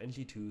Nature Journal.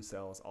 NG2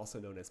 cells, also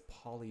known as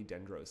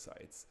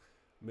polydendrocytes,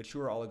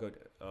 mature oligo.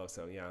 Oh,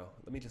 so yeah.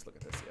 Let me just look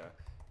at this. Yeah.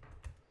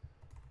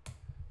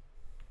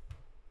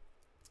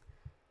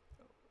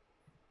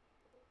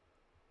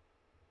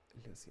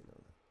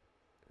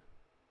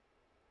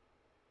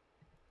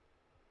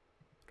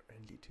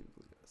 NG2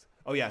 glucose.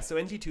 Oh yeah, so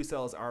NG2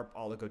 cells are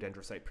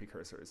oligodendrocyte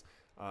precursors.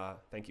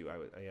 Thank you.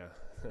 Yeah,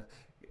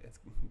 it's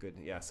good.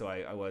 Yeah, so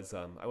I was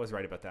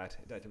right about that.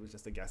 That was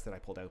just a guess that I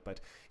pulled out. But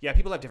yeah,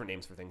 people have different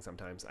names for things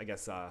sometimes. I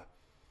guess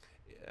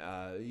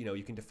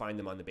you can define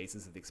them on the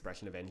basis of the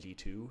expression of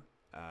NG2,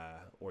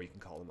 or you can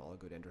call them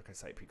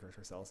oligodendrocyte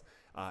precursor cells.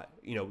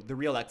 The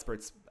real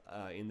experts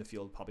in the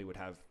field probably would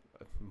have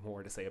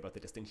more to say about the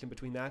distinction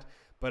between that,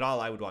 but all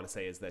I would want to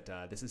say is that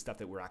this is stuff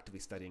that we're actively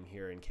studying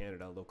here in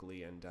Canada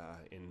locally and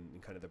in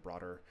kind of the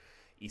broader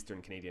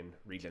Eastern Canadian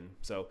region.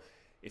 So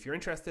if you're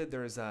interested,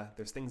 there's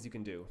things you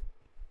can do.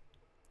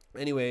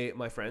 Anyway,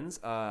 my friends,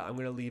 I'm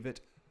going to leave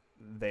it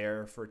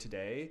there for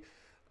today.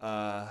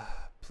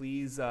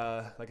 Please,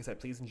 like I said,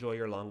 please enjoy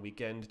your long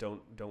weekend.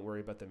 Don't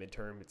worry about the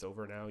midterm. It's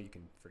over now. You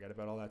can forget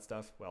about all that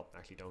stuff. Well,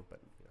 actually don't,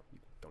 but you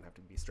don't have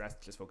to be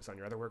stressed. Just focus on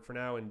your other work for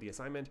now and the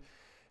assignment.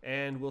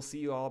 And we'll see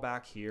you all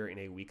back here in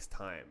a week's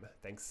time.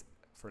 Thanks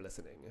for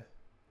listening.